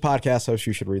continue as podcast host,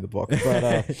 you should read the book.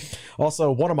 But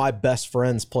also, one of my best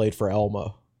friends played for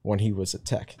Elmo when he was at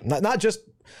Tech. Not just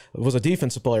was a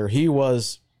defensive player. He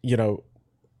was, he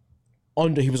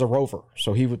was a rover,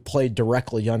 so he would play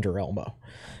directly under Elmo.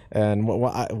 And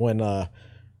when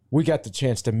we got the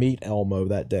chance to meet Elmo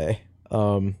that day,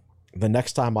 the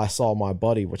next time I saw my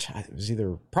buddy, which was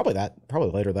probably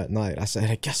later that night, I said,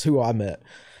 "Hey, guess who I met?"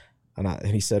 And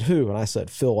he said, "Who?" And I said,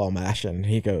 "Phil Elmassian." And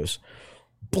he goes,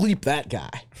 "Bleep that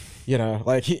guy."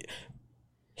 Like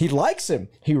he likes him.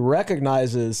 He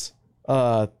recognizes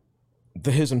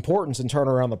his importance in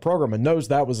turning around the program and knows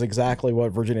that was exactly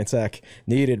what Virginia Tech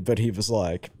needed. But he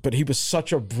was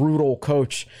such a brutal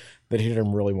coach that he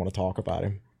didn't really want to talk about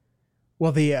him.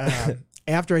 Well,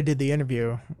 after I did the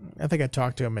interview, I think I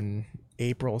talked to him in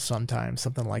April sometime,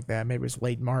 something like that. Maybe it was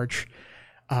late March.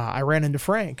 I ran into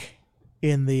Frank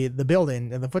in the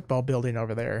building, in the football building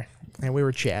over there, and we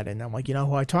were chatting. I'm like,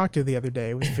 who I talked to the other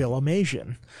day was Phil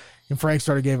Elmassian. And Frank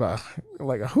sort of gave a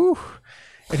whew.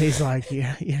 And he's like,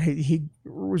 he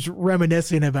was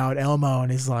reminiscing about Elmo,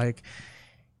 and he's like,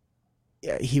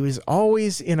 he was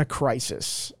always in a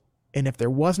crisis. And if there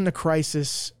wasn't a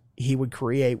crisis, he would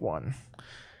create one.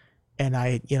 And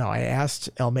I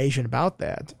asked Elmassian about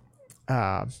that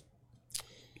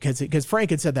because Frank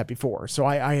had said that before. So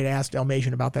I had asked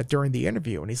Elmassian about that during the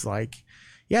interview, and he's like,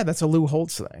 "Yeah, that's a Lou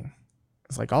Holtz thing.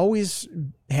 It's like always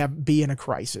be in a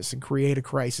crisis and create a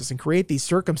crisis and create these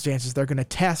circumstances that are going to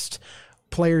test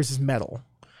players' mettle.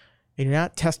 And you're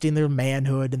not testing their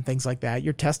manhood and things like that.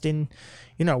 You're testing,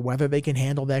 whether they can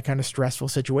handle that kind of stressful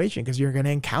situation, because you're going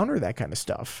to encounter that kind of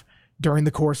stuff during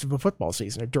the course of a football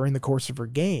season or during the course of a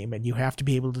game, and you have to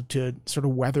be able to sort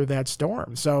of weather that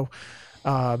storm." So,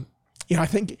 I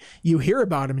think you hear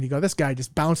about him and you go, this guy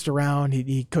just bounced around.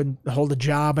 He couldn't hold a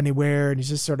job anywhere, and he's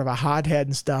just sort of a hothead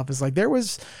and stuff. It's like there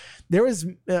was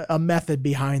a method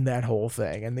behind that whole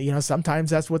thing. And,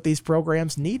 sometimes that's what these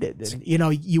programs needed. And,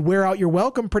 you wear out your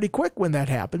welcome pretty quick when that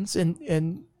happens.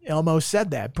 And Elmo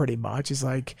said that pretty much. He's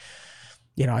like,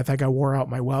 I think I wore out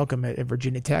my welcome at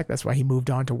Virginia Tech. That's why he moved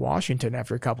on to Washington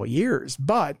after a couple of years.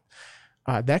 But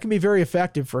that can be very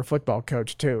effective for a football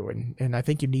coach too. And I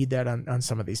think you need that on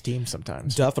some of these teams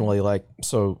sometimes. Definitely.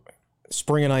 So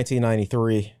spring of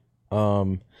 1993,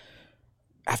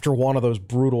 after one of those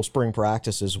brutal spring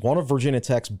practices, one of Virginia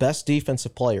Tech's best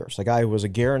defensive players, a guy who was a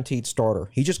guaranteed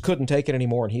starter, he just couldn't take it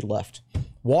anymore and he left.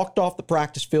 Walked off the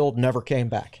practice field, never came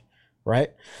back.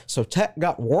 Right? So Tech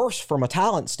got worse from a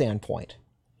talent standpoint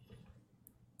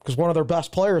because one of their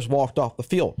best players walked off the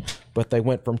field, but they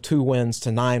went from 2 wins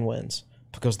to 9 wins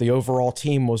because the overall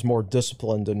team was more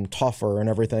disciplined and tougher and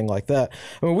everything like that.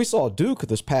 I mean, we saw Duke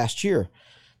this past year.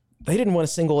 They didn't win a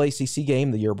single ACC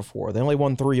game the year before. They only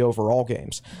won 3 overall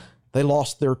games. They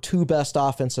lost their 2 best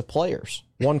offensive players.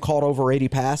 One caught over 80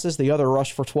 passes, the other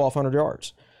rushed for 1,200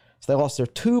 yards. So they lost their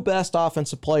 2 best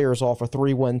offensive players off a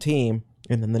 3-win team,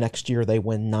 and then the next year they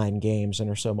win 9 games and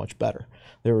are so much better.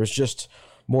 There was just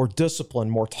more discipline,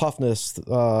 more toughness,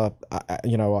 and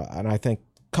I think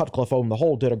Cutcliffe on the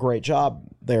whole did a great job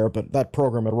there, but that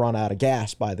program had run out of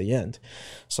gas by the end.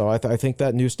 So I think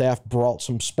that new staff brought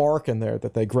some spark in there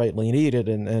that they greatly needed.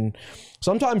 And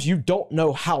sometimes you don't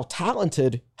know how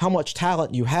much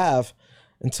talent you have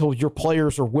until your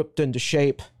players are whipped into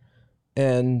shape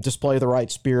and display the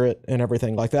right spirit and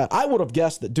everything like that. I would have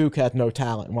guessed that Duke had no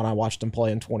talent when I watched them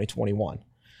play in 2021.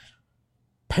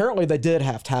 Apparently they did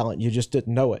have talent. You just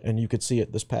didn't know it, and you could see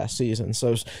it this past season.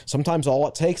 So sometimes all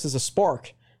it takes is a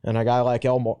spark, and a guy like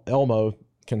Elmo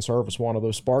can serve as one of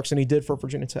those sparks, and he did for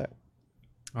Virginia Tech.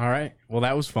 All right. Well,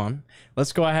 that was fun.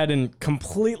 Let's go ahead and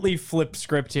completely flip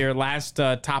script here. Last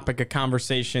topic of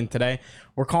conversation today.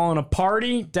 We're calling a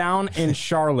party down in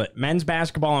Charlotte. Men's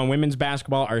basketball and women's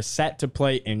basketball are set to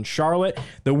play in Charlotte.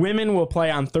 The women will play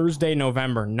on Thursday,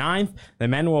 November 9th. The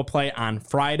men will play on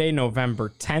Friday,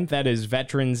 November 10th. That is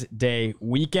Veterans Day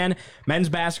weekend. Men's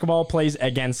basketball plays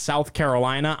against South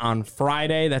Carolina on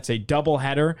Friday. That's a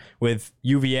doubleheader with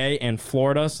UVA and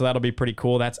Florida, so that'll be pretty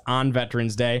cool. That's on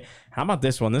Veterans Day. How about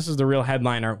this one? This is the real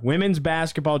headliner. Women's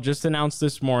basketball just announced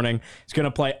this morning. It's going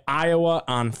to play Iowa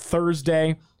on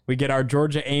Thursday. We get our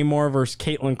Georgia Amore versus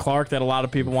Caitlin Clark that a lot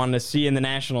of people wanted to see in the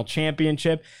national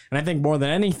championship. And I think more than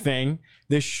anything,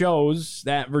 this shows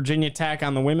that Virginia Tech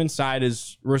on the women's side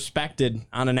is respected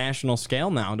on a national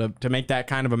scale now to make that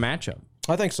kind of a matchup.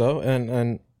 I think so.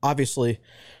 And obviously,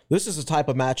 this is the type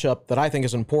of matchup that I think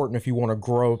is important if you want to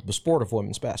grow the sport of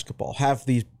women's basketball. Have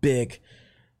these big,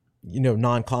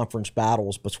 non-conference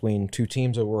battles between two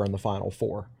teams that were in the Final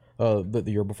Four the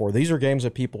year before. These are games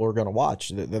that people are going to watch.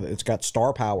 It's got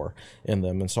star power in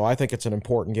them. And so I think it's an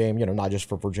important game, not just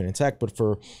for Virginia Tech, but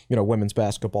for, women's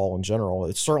basketball in general.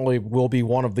 It certainly will be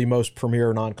one of the most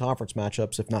premier non-conference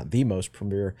matchups, if not the most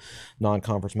premier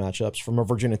non-conference matchups. From a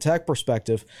Virginia Tech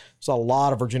perspective, there's a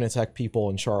lot of Virginia Tech people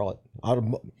in Charlotte.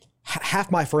 Half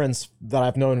my friends that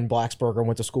I've known in Blacksburg or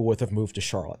went to school with have moved to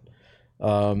Charlotte.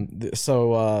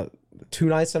 So 2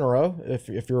 nights in a row, if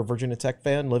you're a Virginia Tech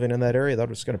fan living in that area,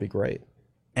 that's going to be great.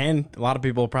 And a lot of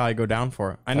people will probably go down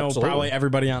for it. I know Absolutely. probably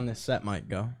everybody on this set might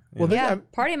go. Well, Yeah,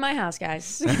 party in my house,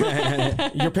 guys.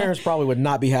 Your parents probably would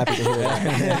not be happy to hear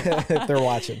that if they're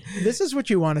watching. this is what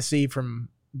you want to see from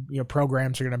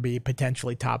programs are going to be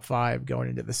potentially top 5 going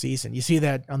into the season. You see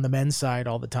that on the men's side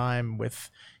all the time with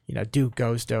Duke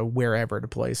goes to wherever to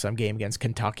play some game against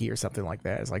Kentucky or something like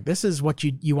that. It's like, this is what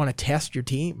you want to test your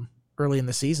team early in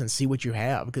the season, see what you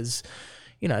have, because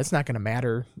it's not going to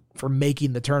matter for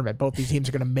making the tournament. Both these teams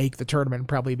are going to make the tournament and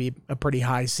probably be a pretty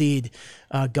high seed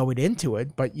going into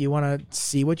it, but you want to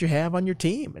see what you have on your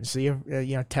team and see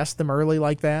if test them early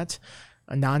like that.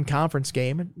 A non-conference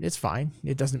game, it's fine.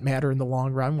 It doesn't matter in the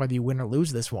long run whether you win or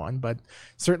lose this one, but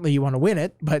certainly you want to win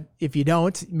it. But if you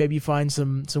don't, maybe you find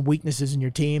some weaknesses in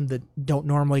your team that don't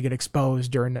normally get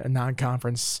exposed during a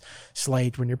non-conference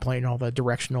slate when you're playing all the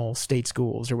directional state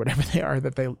schools or whatever they are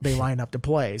that they line up to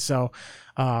play. So,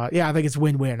 I think it's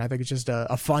win-win. I think it's just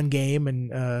a fun game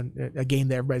and a game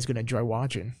that everybody's going to enjoy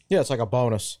watching. Yeah, it's like a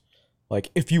bonus. Like,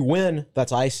 if you win,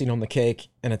 that's icing on the cake,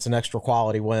 and it's an extra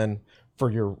quality win for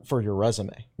your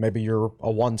resume. Maybe you're a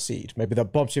 1 seed. Maybe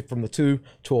that bumps you from the 2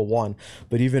 to a 1.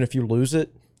 But even if you lose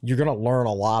it, you're going to learn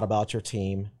a lot about your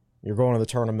team. You're going to the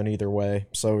tournament either way.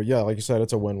 So, yeah, like you said,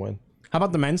 it's a win-win. How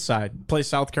about the men's side? Play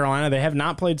South Carolina. They have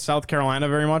not played South Carolina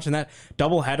very much, and that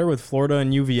doubleheader with Florida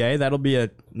and UVA, that'll be a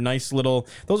nice little.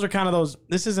 Those are kind of those.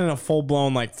 This isn't a full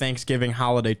blown like Thanksgiving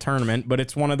holiday tournament, but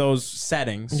it's one of those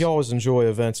settings. You always enjoy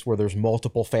events where there's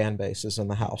multiple fan bases in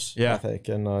the house. Yeah, I think,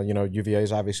 and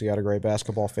UVA's obviously got a great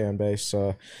basketball fan base.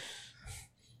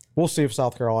 We'll see if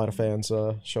South Carolina fans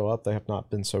show up. They have not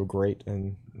been so great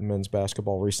in men's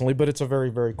basketball recently, but it's a very,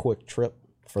 very quick trip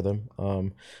for them.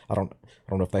 I don't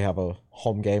know if they have a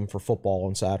home game for football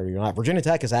on Saturday or not. Virginia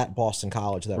Tech is at Boston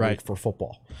College that week for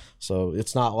football, so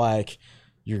it's not like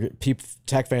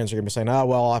Tech fans are going to be saying, "Oh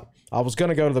well, I was going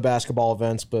to go to the basketball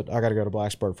events, but I got to go to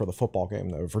Blacksburg for the football game."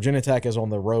 Though Virginia Tech is on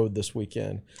the road this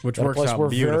weekend, which at works a place out where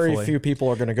beautifully. very few people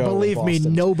are going to go. Believe me,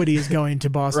 nobody is going to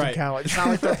Boston Right. College. It's not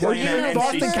like they're playing at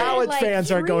Boston NC State. College Like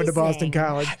fans aren't going to Boston freezing.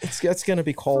 College. It's going to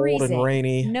be cold Freezing. and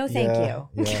rainy. No, thank Yeah,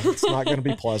 you. Yeah, it's not going to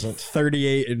be pleasant.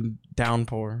 38 and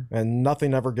downpour. And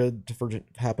nothing ever good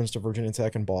happens to Virginia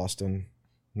Tech and Boston,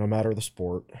 no matter the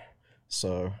sport.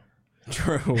 So,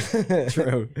 True.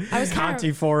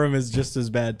 Conti Forum is just as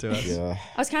bad to us. yeah.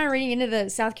 I was kind of reading into the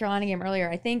South Carolina game earlier.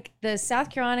 I think the South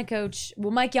Carolina coach,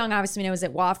 Mike Young, obviously, we know, was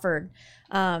at Wofford.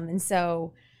 And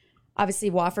so,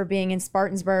 obviously, Wofford being in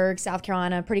Spartansburg, South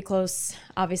Carolina, pretty close.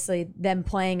 Obviously, them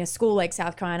playing a school like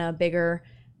South Carolina, a bigger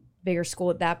school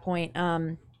at that point.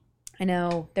 I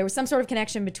know there was some sort of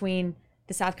connection between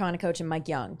the South Carolina coach and Mike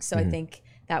Young. So I think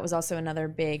that was also another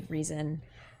big reason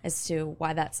as to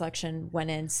why that selection went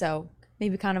in. So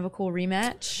maybe kind of a cool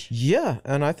rematch. Yeah,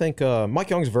 and I think Mike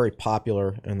Young's very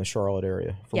popular in the Charlotte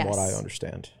area, from what I Yes.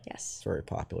 understand. Yes. It's very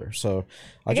popular. So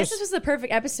I guess this was the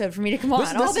perfect episode for me to come on.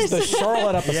 this is the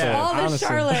Charlotte episode. Yeah. all the honestly.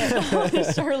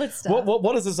 Charlotte stuff.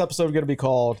 What is this episode going to be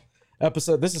called? This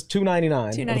is 299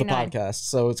 of the 299. podcast,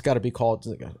 so it's got to be called.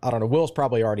 I don't know. Will's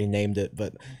probably already named it,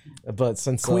 but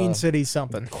since Queen City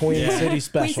something. Queen City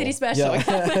Special. Queen City Special.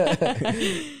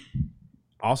 Yeah.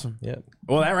 Awesome. Yeah.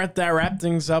 Well, that wrapped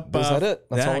things up. Is that it?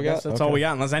 That's all we I guess got? That's all Okay. we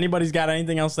got. Unless anybody's got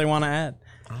anything else they want to add.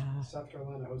 South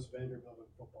Carolina hosts Vanderbilt in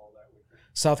football that weekend.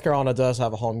 South Carolina does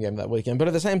have a home game that weekend, but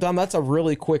at the same time, that's a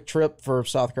really quick trip for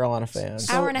South Carolina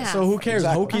fans. Hour and a half. So who cares?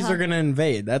 Exactly. Hokies are going to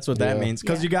invade. That's what that Yeah. means.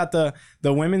 Because Yeah. you got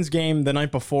the women's game the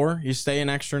night before. You stay an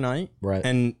extra night. Right.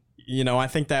 And, I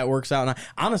think that works out. And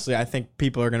honestly, I think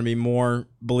people are going to be more,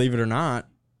 believe it or not,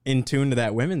 in tune to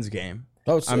that women's game.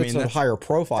 Oh, it's a that's- higher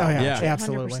profile. Oh, yeah, Yeah.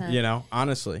 absolutely. 100%.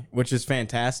 Honestly, which is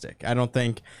fantastic. I don't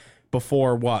think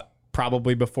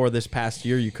probably before this past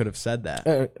year, you could have said that.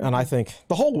 And I think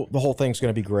the whole thing's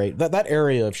going to be great. That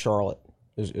area of Charlotte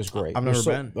is great. I've never There's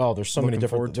been. Oh, there's so many Looking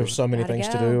forward different. to There's it. so many Gotta things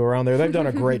to go. do around there. They've done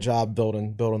a great job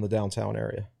building the downtown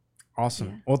area.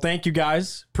 Awesome. Well, thank you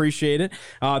guys. Appreciate it.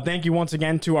 Thank you once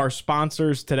again to our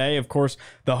sponsors today. Of course,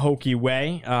 the Hokie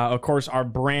Way. Of course, our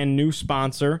brand new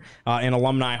sponsor in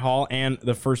Alumni Hall and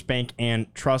the First Bank and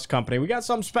Trust Company. We got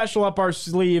something special up our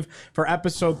sleeve for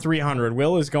episode 300.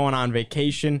 Will is going on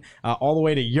vacation all the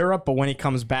way to Europe, but when he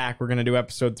comes back, we're going to do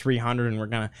episode 300, and we're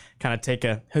going to kind of take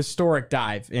a historic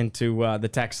dive into the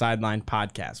Tech Sideline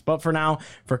podcast. But for now,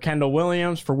 for Kendall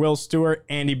Williams, for Will Stewart,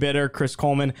 Andy Bitter, Chris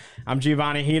Coleman, I'm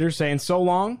Giovanni Heater saying so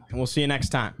long, and we'll see you next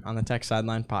time on the Tech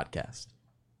Sideline podcast.